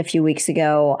Miami a few weeks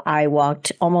ago, I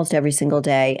walked almost every single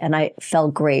day and I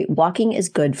felt great. Walking is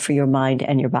good for your mind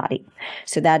and your body.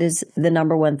 So that is the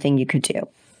number one thing you could do.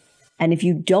 And if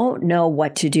you don't know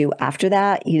what to do after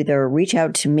that, either reach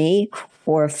out to me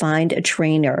or find a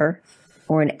trainer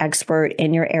or an expert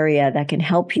in your area that can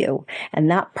help you.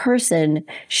 And that person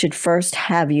should first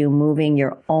have you moving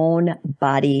your own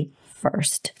body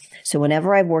first. So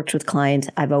whenever I've worked with clients,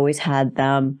 I've always had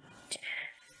them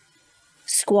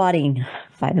squatting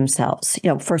by themselves.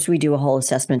 First we do a whole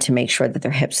assessment to make sure that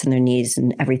their hips and their knees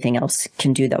and everything else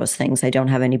can do those things. I don't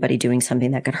have anybody doing something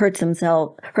that could hurt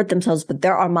themselves, but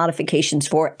there are modifications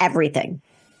for everything.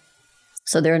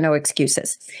 So there are no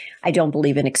excuses. I don't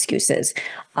believe in excuses.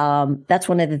 That's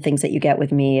one of the things that you get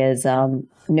with me is no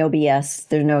BS.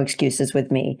 There's no excuses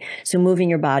with me. So moving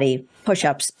your body,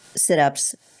 push-ups,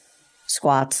 sit-ups,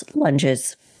 squats,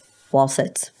 lunges, wall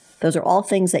sits. Those are all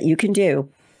things that you can do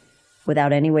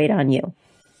without any weight on you.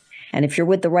 And if you're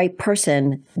with the right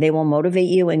person, they will motivate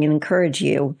you and encourage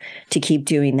you to keep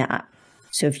doing that.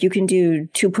 So if you can do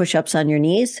 2 push-ups on your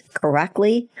knees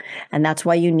correctly, and that's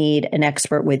why you need an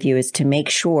expert with you, is to make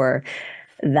sure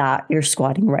that you're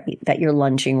squatting right, that you're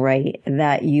lunging right,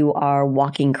 that you are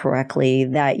walking correctly,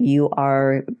 that you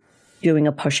are doing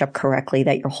a push-up correctly,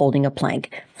 that you're holding a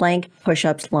plank. Plank,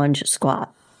 push-ups, lunge,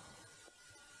 squat.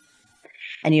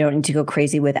 And you don't need to go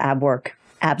crazy with ab work.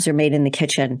 Abs are made in the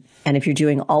kitchen. And if you're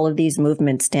doing all of these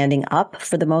movements standing up,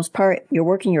 for the most part, you're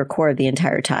working your core the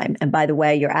entire time. And by the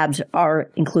way, your abs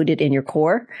are included in your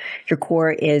core. Your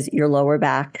core is your lower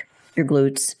back, your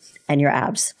glutes, and your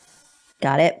abs.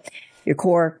 Got it? Your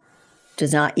core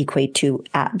does not equate to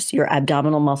abs. Your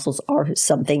abdominal muscles are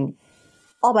something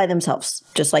all by themselves,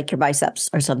 just like your biceps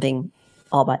are something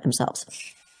all by themselves.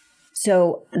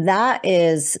 So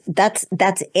that's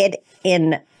it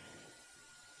in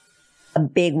a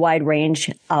big wide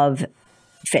range of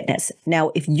fitness.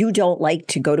 Now, if you don't like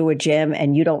to go to a gym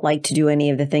and you don't like to do any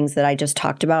of the things that I just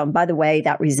talked about, and by the way,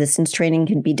 that resistance training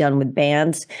can be done with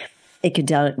bands. It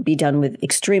could be done with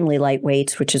extremely light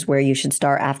weights, which is where you should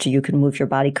start after you can move your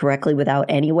body correctly without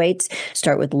any weights.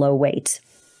 Start with low weights.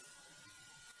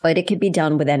 But it could be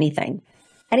done with anything.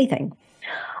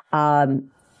 And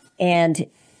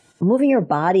moving your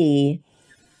body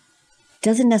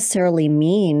doesn't necessarily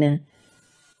mean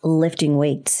lifting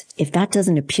weights. If that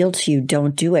doesn't appeal to you,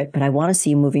 don't do it. But I want to see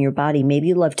you moving your body. Maybe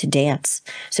you love to dance,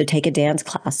 so take a dance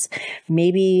class.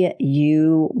 Maybe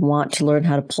you want to learn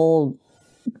how to pole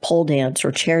dance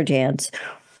or chair dance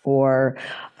or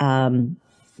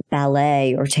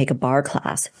ballet or take a bar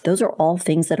class. Those are all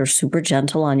things that are super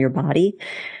gentle on your body.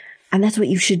 And that's what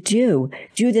you should do.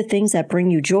 Do the things that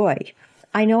bring you joy.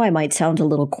 I know I might sound a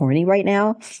little corny right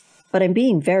now, but I'm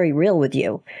being very real with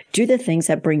you. Do the things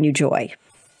that bring you joy.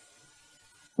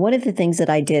 One of the things that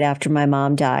I did after my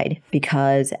mom died,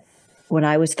 because when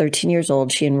I was 13 years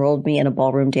old, she enrolled me in a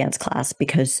ballroom dance class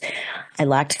because I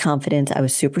lacked confidence. I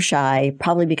was super shy,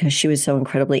 probably because she was so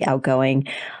incredibly outgoing.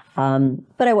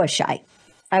 But I was shy.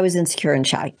 I was insecure and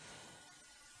shy.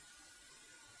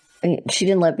 She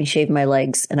didn't let me shave my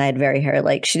legs, and I had very hairy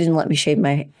legs. She didn't let me shave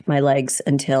my legs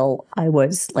until I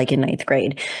was like in 9th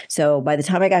grade. So by the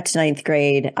time I got to 9th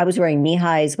grade, I was wearing knee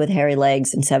highs with hairy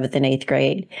legs in 7th and 8th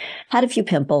grade. Had a few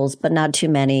pimples, but not too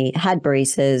many. Had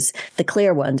braces, the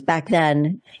clear ones. Back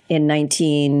then in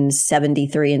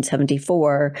 1973 and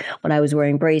 74, when I was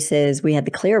wearing braces, we had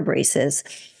the clear braces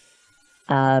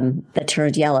that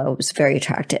turned yellow. It was very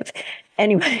attractive.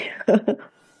 Anyway.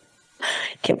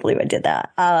 Can't believe I did that.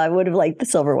 I would have liked the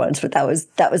silver ones, but that was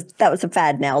a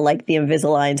fad now, like the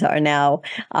Invisaligns are now,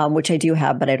 which I do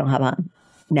have, but I don't have on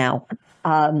now.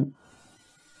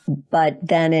 But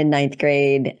then in 9th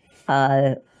grade,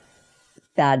 I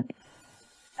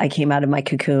came out of my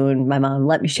cocoon. My mom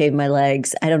let me shave my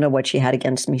legs. I don't know what she had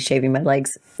against me shaving my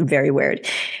legs. Very weird.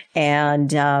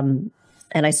 And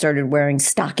I started wearing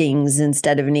stockings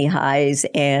instead of knee highs,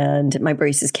 and my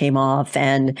braces came off,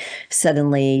 and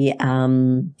suddenly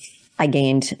I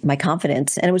gained my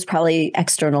confidence. And it was probably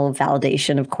external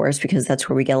validation, of course, because that's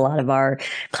where we get a lot of our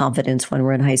confidence when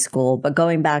we're in high school. But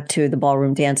going back to the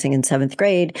ballroom dancing in 7th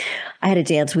grade, I had to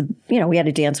dance with, we had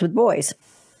to dance with boys.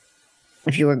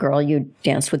 If you were a girl, you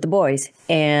danced with the boys.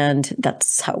 And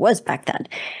that's how it was back then.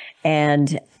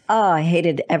 And I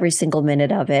hated every single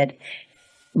minute of it.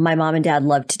 My mom and dad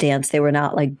loved to dance. They were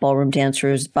not like ballroom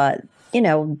dancers, but,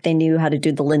 they knew how to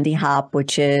do the Lindy Hop,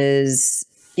 which is,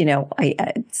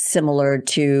 similar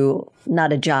to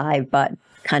not a jive, but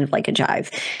kind of like a jive.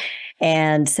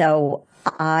 And so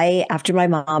after my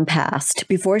mom passed,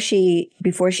 before she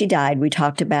died, we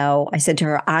talked about, I said to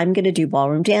her, I'm going to do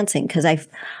ballroom dancing because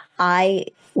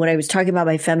when I was talking about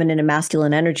my feminine and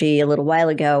masculine energy a little while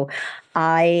ago,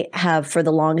 I have for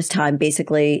the longest time,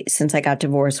 basically since I got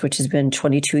divorced, which has been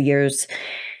 22 years,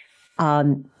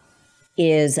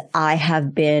 is I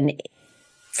have been,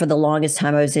 for the longest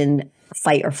time, I was in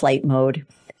fight or flight mode.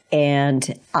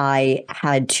 And I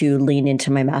had to lean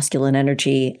into my masculine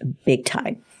energy big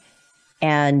time.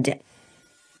 And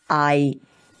I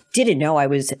didn't know I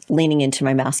was leaning into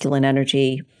my masculine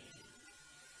energy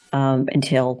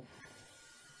until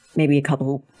maybe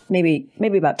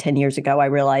about 10 years ago, I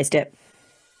realized it.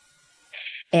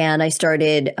 And I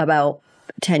started about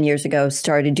 10 years ago,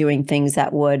 started doing things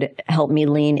that would help me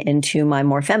lean into my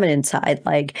more feminine side,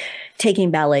 like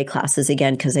taking ballet classes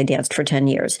again, because I danced for 10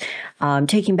 years,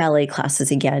 taking ballet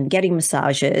classes again, getting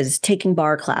massages, taking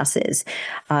bar classes,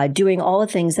 doing all the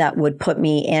things that would put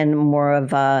me in more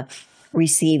of a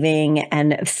receiving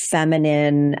and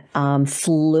feminine,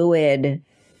 fluid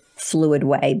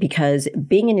way, because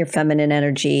being in your feminine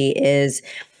energy is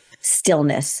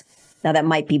stillness. Now, that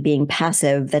might be being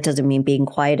passive. That doesn't mean being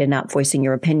quiet and not voicing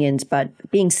your opinions, but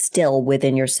being still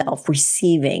within yourself,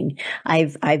 receiving.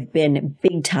 I've been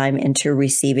big time into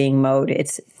receiving mode.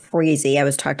 It's crazy. I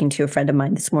was talking to a friend of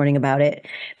mine this morning about it.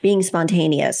 Being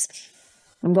spontaneous.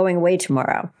 I'm going away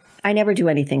tomorrow. I never do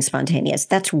anything spontaneous.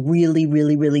 That's really,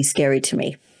 really, really scary to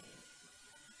me.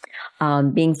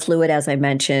 Being fluid, as I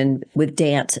mentioned, with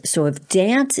dance. So if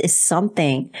dance is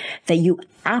something that you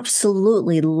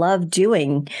absolutely love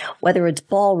doing, whether it's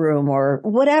ballroom or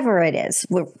whatever it is,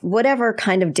 whatever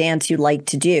kind of dance you like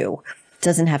to do, it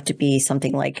doesn't have to be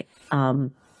something like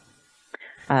ballroom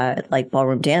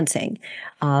dancing.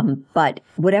 But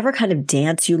whatever kind of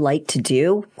dance you like to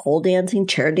do, pole dancing,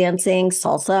 chair dancing,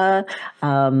 salsa,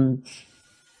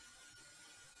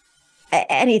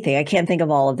 anything. I can't think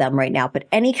of all of them right now, but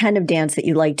any kind of dance that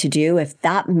you like to do, if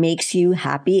that makes you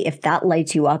happy, if that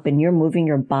lights you up and you're moving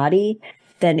your body,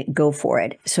 then go for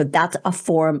it. So that's a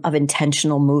form of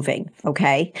intentional moving.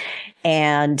 Okay.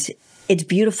 And it's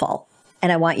beautiful.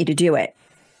 And I want you to do it.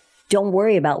 Don't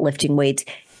worry about lifting weights.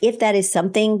 If that is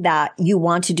something that you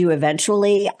want to do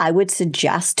eventually, I would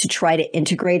suggest to try to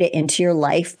integrate it into your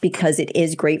life because it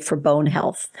is great for bone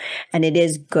health and it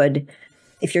is good.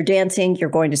 If you're dancing, you're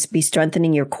going to be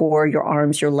strengthening your core, your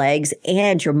arms, your legs,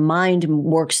 and your mind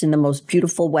works in the most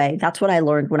beautiful way. That's what I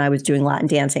learned when I was doing Latin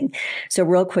dancing. So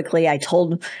real quickly, I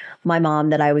told my mom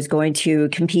that I was going to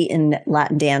compete in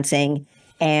Latin dancing,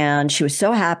 and she was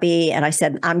so happy. And I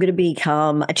said, I'm going to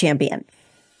become a champion.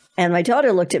 And my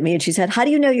daughter looked at me and she said, how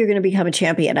do you know you're going to become a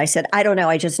champion? I said, I don't know.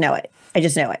 I just know it. I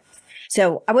just know it.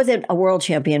 So I wasn't a world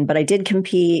champion, but I did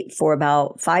compete for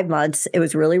about 5 months. It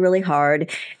was really, really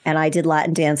hard. And I did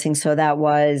Latin dancing. So that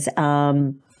was,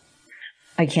 I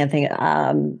can't think,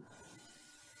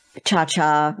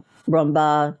 cha-cha,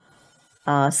 rumba,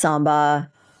 samba,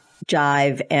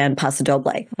 jive, and paso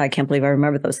doble. I can't believe I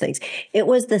remember those things. It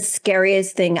was the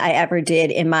scariest thing I ever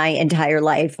did in my entire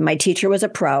life. My teacher was a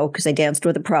pro because I danced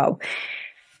with a pro.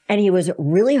 And he was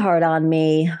really hard on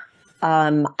me.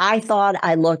 I thought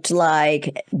I looked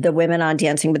like the women on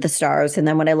Dancing with the Stars. And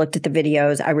then when I looked at the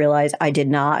videos, I realized I did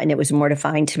not. And it was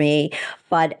mortifying to me.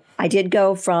 But I did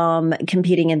go from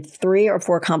competing in 3 or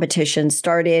 4 competitions,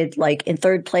 started like in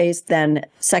 3rd place, then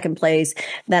 2nd place.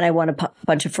 Then I won a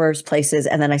bunch of 1st places.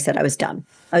 And then I said I was done.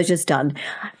 I was just done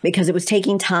because it was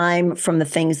taking time from the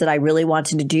things that I really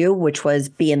wanted to do, which was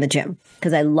be in the gym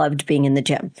because I loved being in the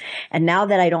gym. And now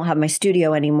that I don't have my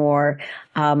studio anymore,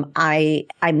 I'm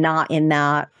not in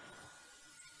that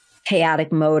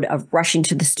chaotic mode of rushing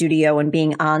to the studio and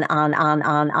being on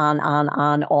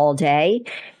all day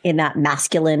in that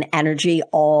masculine energy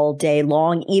all day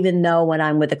long, even though when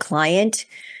I'm with a client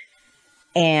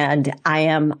and I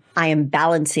am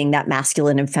balancing that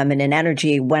masculine and feminine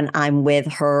energy when I'm with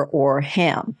her or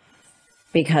him,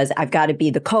 because I've got to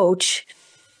be the coach,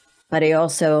 but I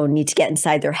also need to get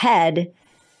inside their head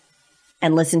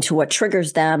and listen to what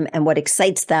triggers them and what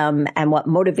excites them and what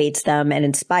motivates them and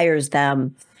inspires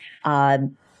them.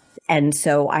 And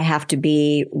so I have to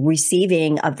be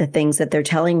receiving of the things that they're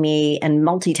telling me and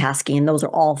multitasking. And those are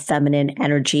all feminine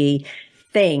energy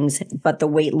things, but the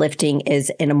weightlifting is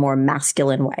in a more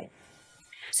masculine way.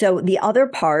 So the other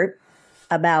part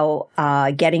about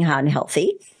getting hot and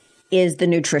healthy is the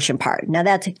nutrition part. Now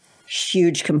that's a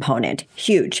huge component,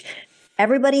 huge.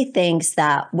 Everybody thinks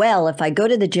that, well, if I go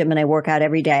to the gym and I work out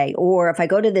every day, or if I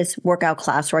go to this workout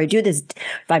class, or I do this,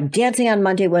 if I'm dancing on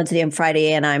Monday, Wednesday, and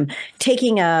Friday, and I'm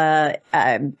taking a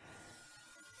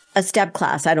step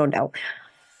class, I don't know.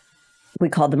 We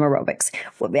call them aerobics.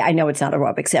 I know it's not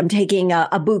aerobics. I'm taking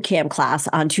a boot camp class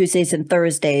on Tuesdays and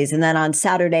Thursdays. And then on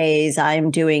Saturdays,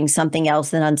 I'm doing something else.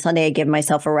 Then on Sunday, I give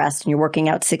myself a rest and you're working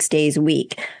out 6 days a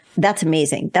week. That's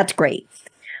amazing. That's great.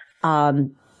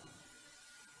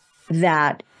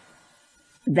 That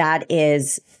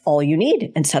is all you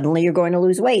need. And suddenly you're going to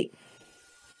lose weight.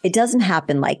 It doesn't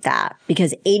happen like that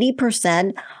because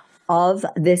 80% of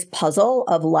this puzzle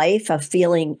of life, of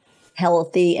feeling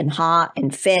healthy and hot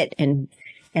and fit and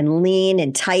lean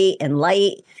and tight and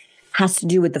light, has to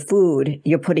do with the food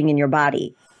you're putting in your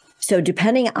body. So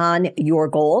depending on your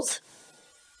goals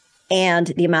and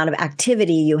the amount of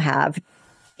activity you have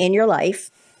in your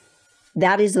life,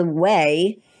 that is the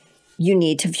way you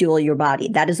need to fuel your body.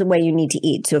 That is the way you need to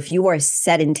eat. So if you are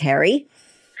sedentary,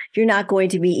 you're not going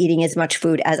to be eating as much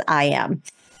food as I am.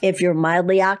 If you're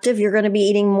mildly active, you're going to be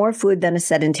eating more food than a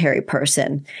sedentary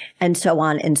person, and so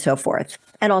on and so forth.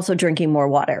 And also drinking more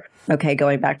water. Okay,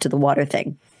 going back to the water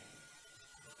thing.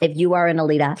 If you are an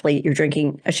elite athlete, you're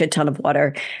drinking a shit ton of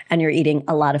water and you're eating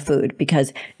a lot of food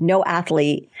because no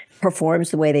athlete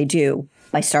performs the way they do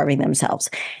by starving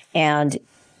themselves. And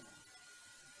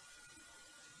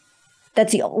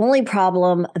that's the only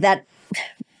problem that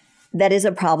is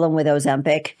a problem with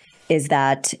Ozempic, is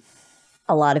that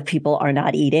a lot of people are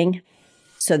not eating.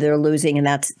 So they're losing, and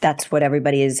that's what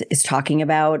everybody is talking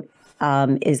about,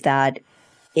 is that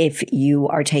if you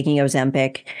are taking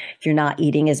Ozempic, you're not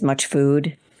eating as much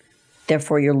food,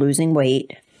 therefore you're losing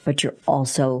weight, but you're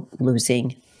also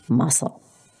losing muscle.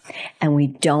 And we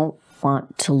don't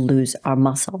want to lose our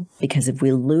muscle, because if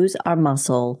we lose our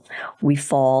muscle, we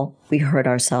fall, we hurt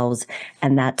ourselves,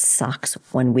 and that sucks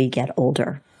when we get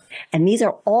older. And these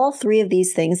are all three of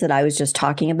these things that I was just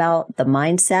talking about: the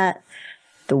mindset,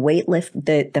 the weight lift,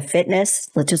 the fitness,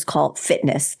 let's just call it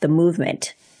fitness, the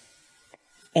movement,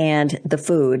 and the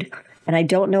food. And I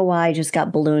don't know why I just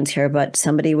got balloons here, but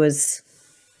somebody was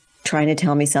trying to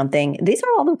tell me something. These are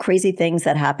all the crazy things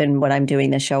that happen when I'm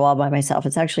doing this show all by myself.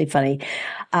 It's actually funny.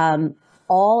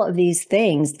 All of these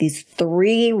things, these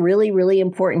three really, really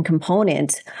important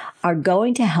components, are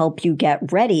going to help you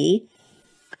get ready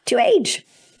to age.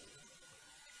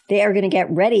 They are going to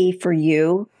get ready for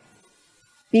you.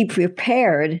 Be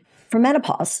prepared for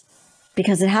menopause,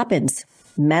 because it happens.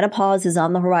 Menopause is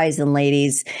on the horizon,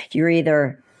 ladies. You're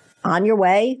either on your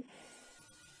way,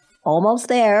 almost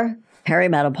there,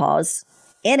 perimenopause,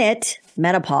 in it,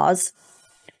 menopause,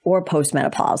 or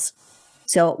postmenopause.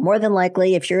 So more than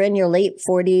likely, if you're in your late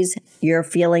 40s, you're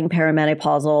feeling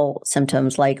perimenopausal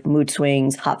symptoms like mood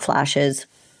swings, hot flashes,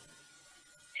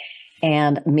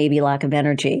 and maybe lack of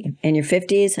energy. In your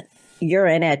 50s, you're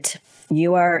in it.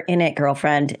 You are in it,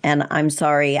 girlfriend. And I'm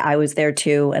sorry, I was there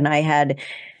too. And I had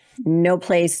no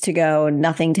place to go,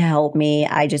 nothing to help me.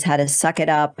 I just had to suck it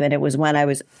up. And it was when I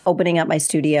was opening up my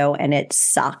studio, and it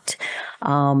sucked.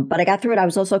 But I got through it. I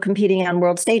was also competing on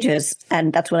world stages.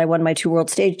 And that's when I won my 2 world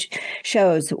stage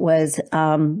shows, was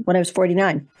when I was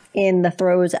 49, in the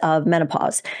throes of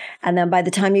menopause. And then by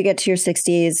the time you get to your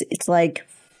 60s, it's like,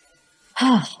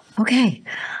 oh, okay,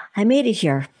 I made it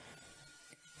here.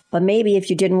 But maybe if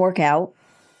you didn't work out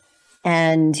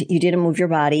and you didn't move your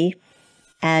body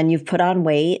and you've put on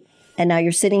weight, and now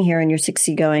you're sitting here and you're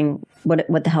 60 going,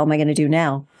 what the hell am I going to do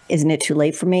now? Isn't it too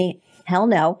late for me? Hell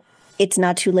no. It's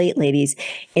not too late, ladies.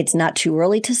 It's not too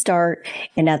early to start,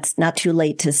 and that's not too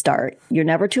late to start. You're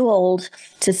never too old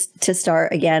to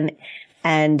start again,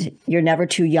 and you're never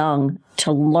too young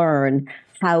to learn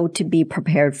how to be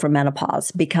prepared for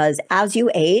menopause, because as you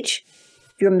age,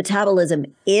 your metabolism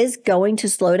is going to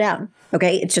slow down.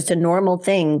 Okay. It's just a normal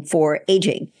thing for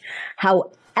aging.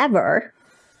 However,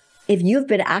 if you've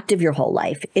been active your whole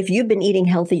life, if you've been eating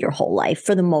healthy your whole life,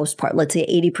 for the most part, let's say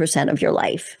 80% of your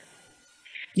life,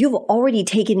 you've already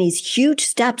taken these huge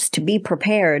steps to be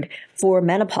prepared for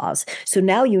menopause. So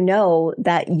now you know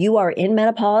that you are in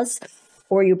menopause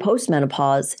or you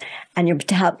post-menopause, and your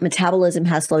metabolism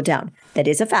has slowed down. That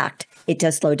is a fact. It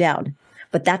does slow down.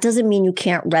 But that doesn't mean you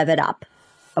can't rev it up.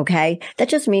 Okay? That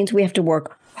just means we have to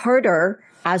work harder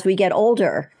as we get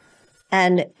older.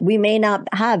 And we may not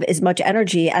have as much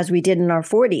energy as we did in our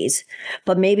 40s.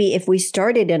 But maybe if we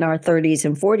started in our 30s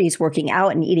and 40s working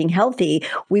out and eating healthy,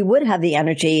 we would have the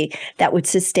energy that would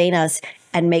sustain us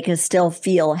and make us still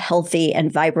feel healthy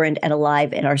and vibrant and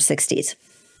alive in our 60s.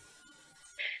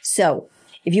 So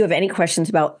if you have any questions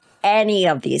about any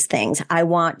of these things, I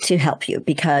want to help you,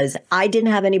 because I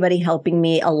didn't have anybody helping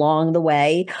me along the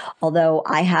way, although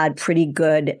I had pretty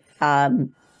good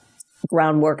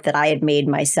groundwork that I had made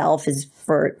myself is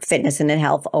for fitness and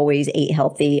health, always ate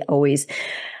healthy, always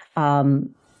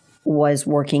was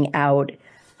working out.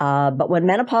 But when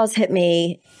menopause hit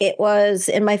me, it was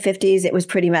in my 50s. It was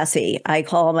pretty messy. I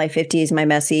call my 50s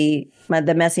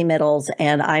the messy middles,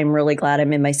 and I'm really glad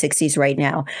I'm in my 60s right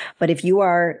now. But if you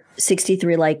are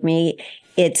 63 like me,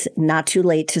 it's not too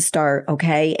late to start,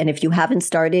 okay? And if you haven't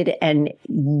started and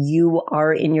you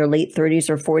are in your late 30s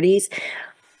or 40s,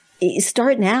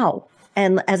 start now.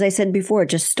 And as I said before,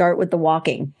 just start with the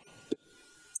walking.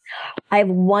 I have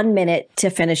 1 minute to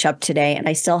finish up today, and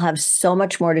I still have so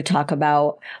much more to talk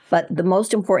about. But the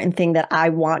most important thing that I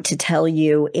want to tell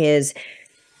you is,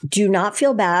 do not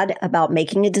feel bad about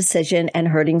making a decision and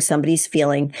hurting somebody's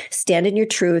feeling. Stand in your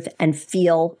truth and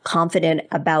feel confident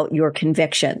about your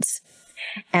convictions.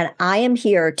 And I am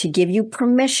here to give you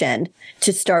permission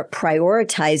to start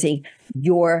prioritizing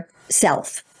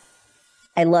yourself.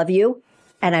 I love you.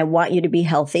 And I want you to be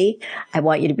healthy. I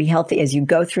want you to be healthy as you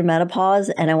go through menopause.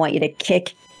 And I want you to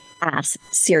kick ass,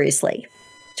 seriously.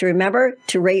 So remember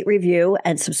to rate, review,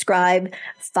 and subscribe.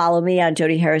 Follow me on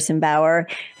Jody Harrison Bauer,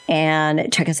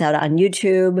 and check us out on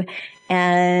YouTube.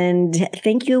 And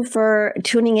thank you for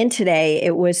tuning in today.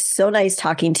 It was so nice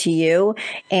talking to you.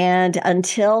 And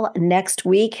until next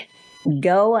week,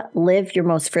 go live your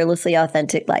most fearlessly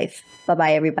authentic life.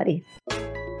 Bye-bye, everybody.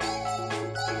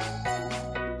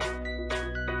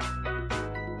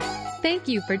 Thank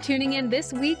you for tuning in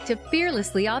this week to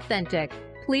Fearlessly Authentic.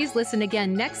 Please listen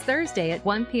again next Thursday at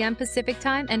 1 p.m. Pacific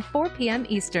Time and 4 p.m.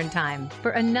 Eastern Time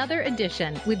for another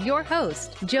edition with your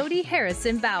host, Jody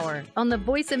Harrison Bauer, on the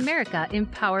Voice America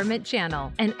Empowerment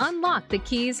Channel, and unlock the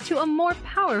keys to a more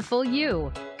powerful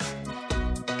you.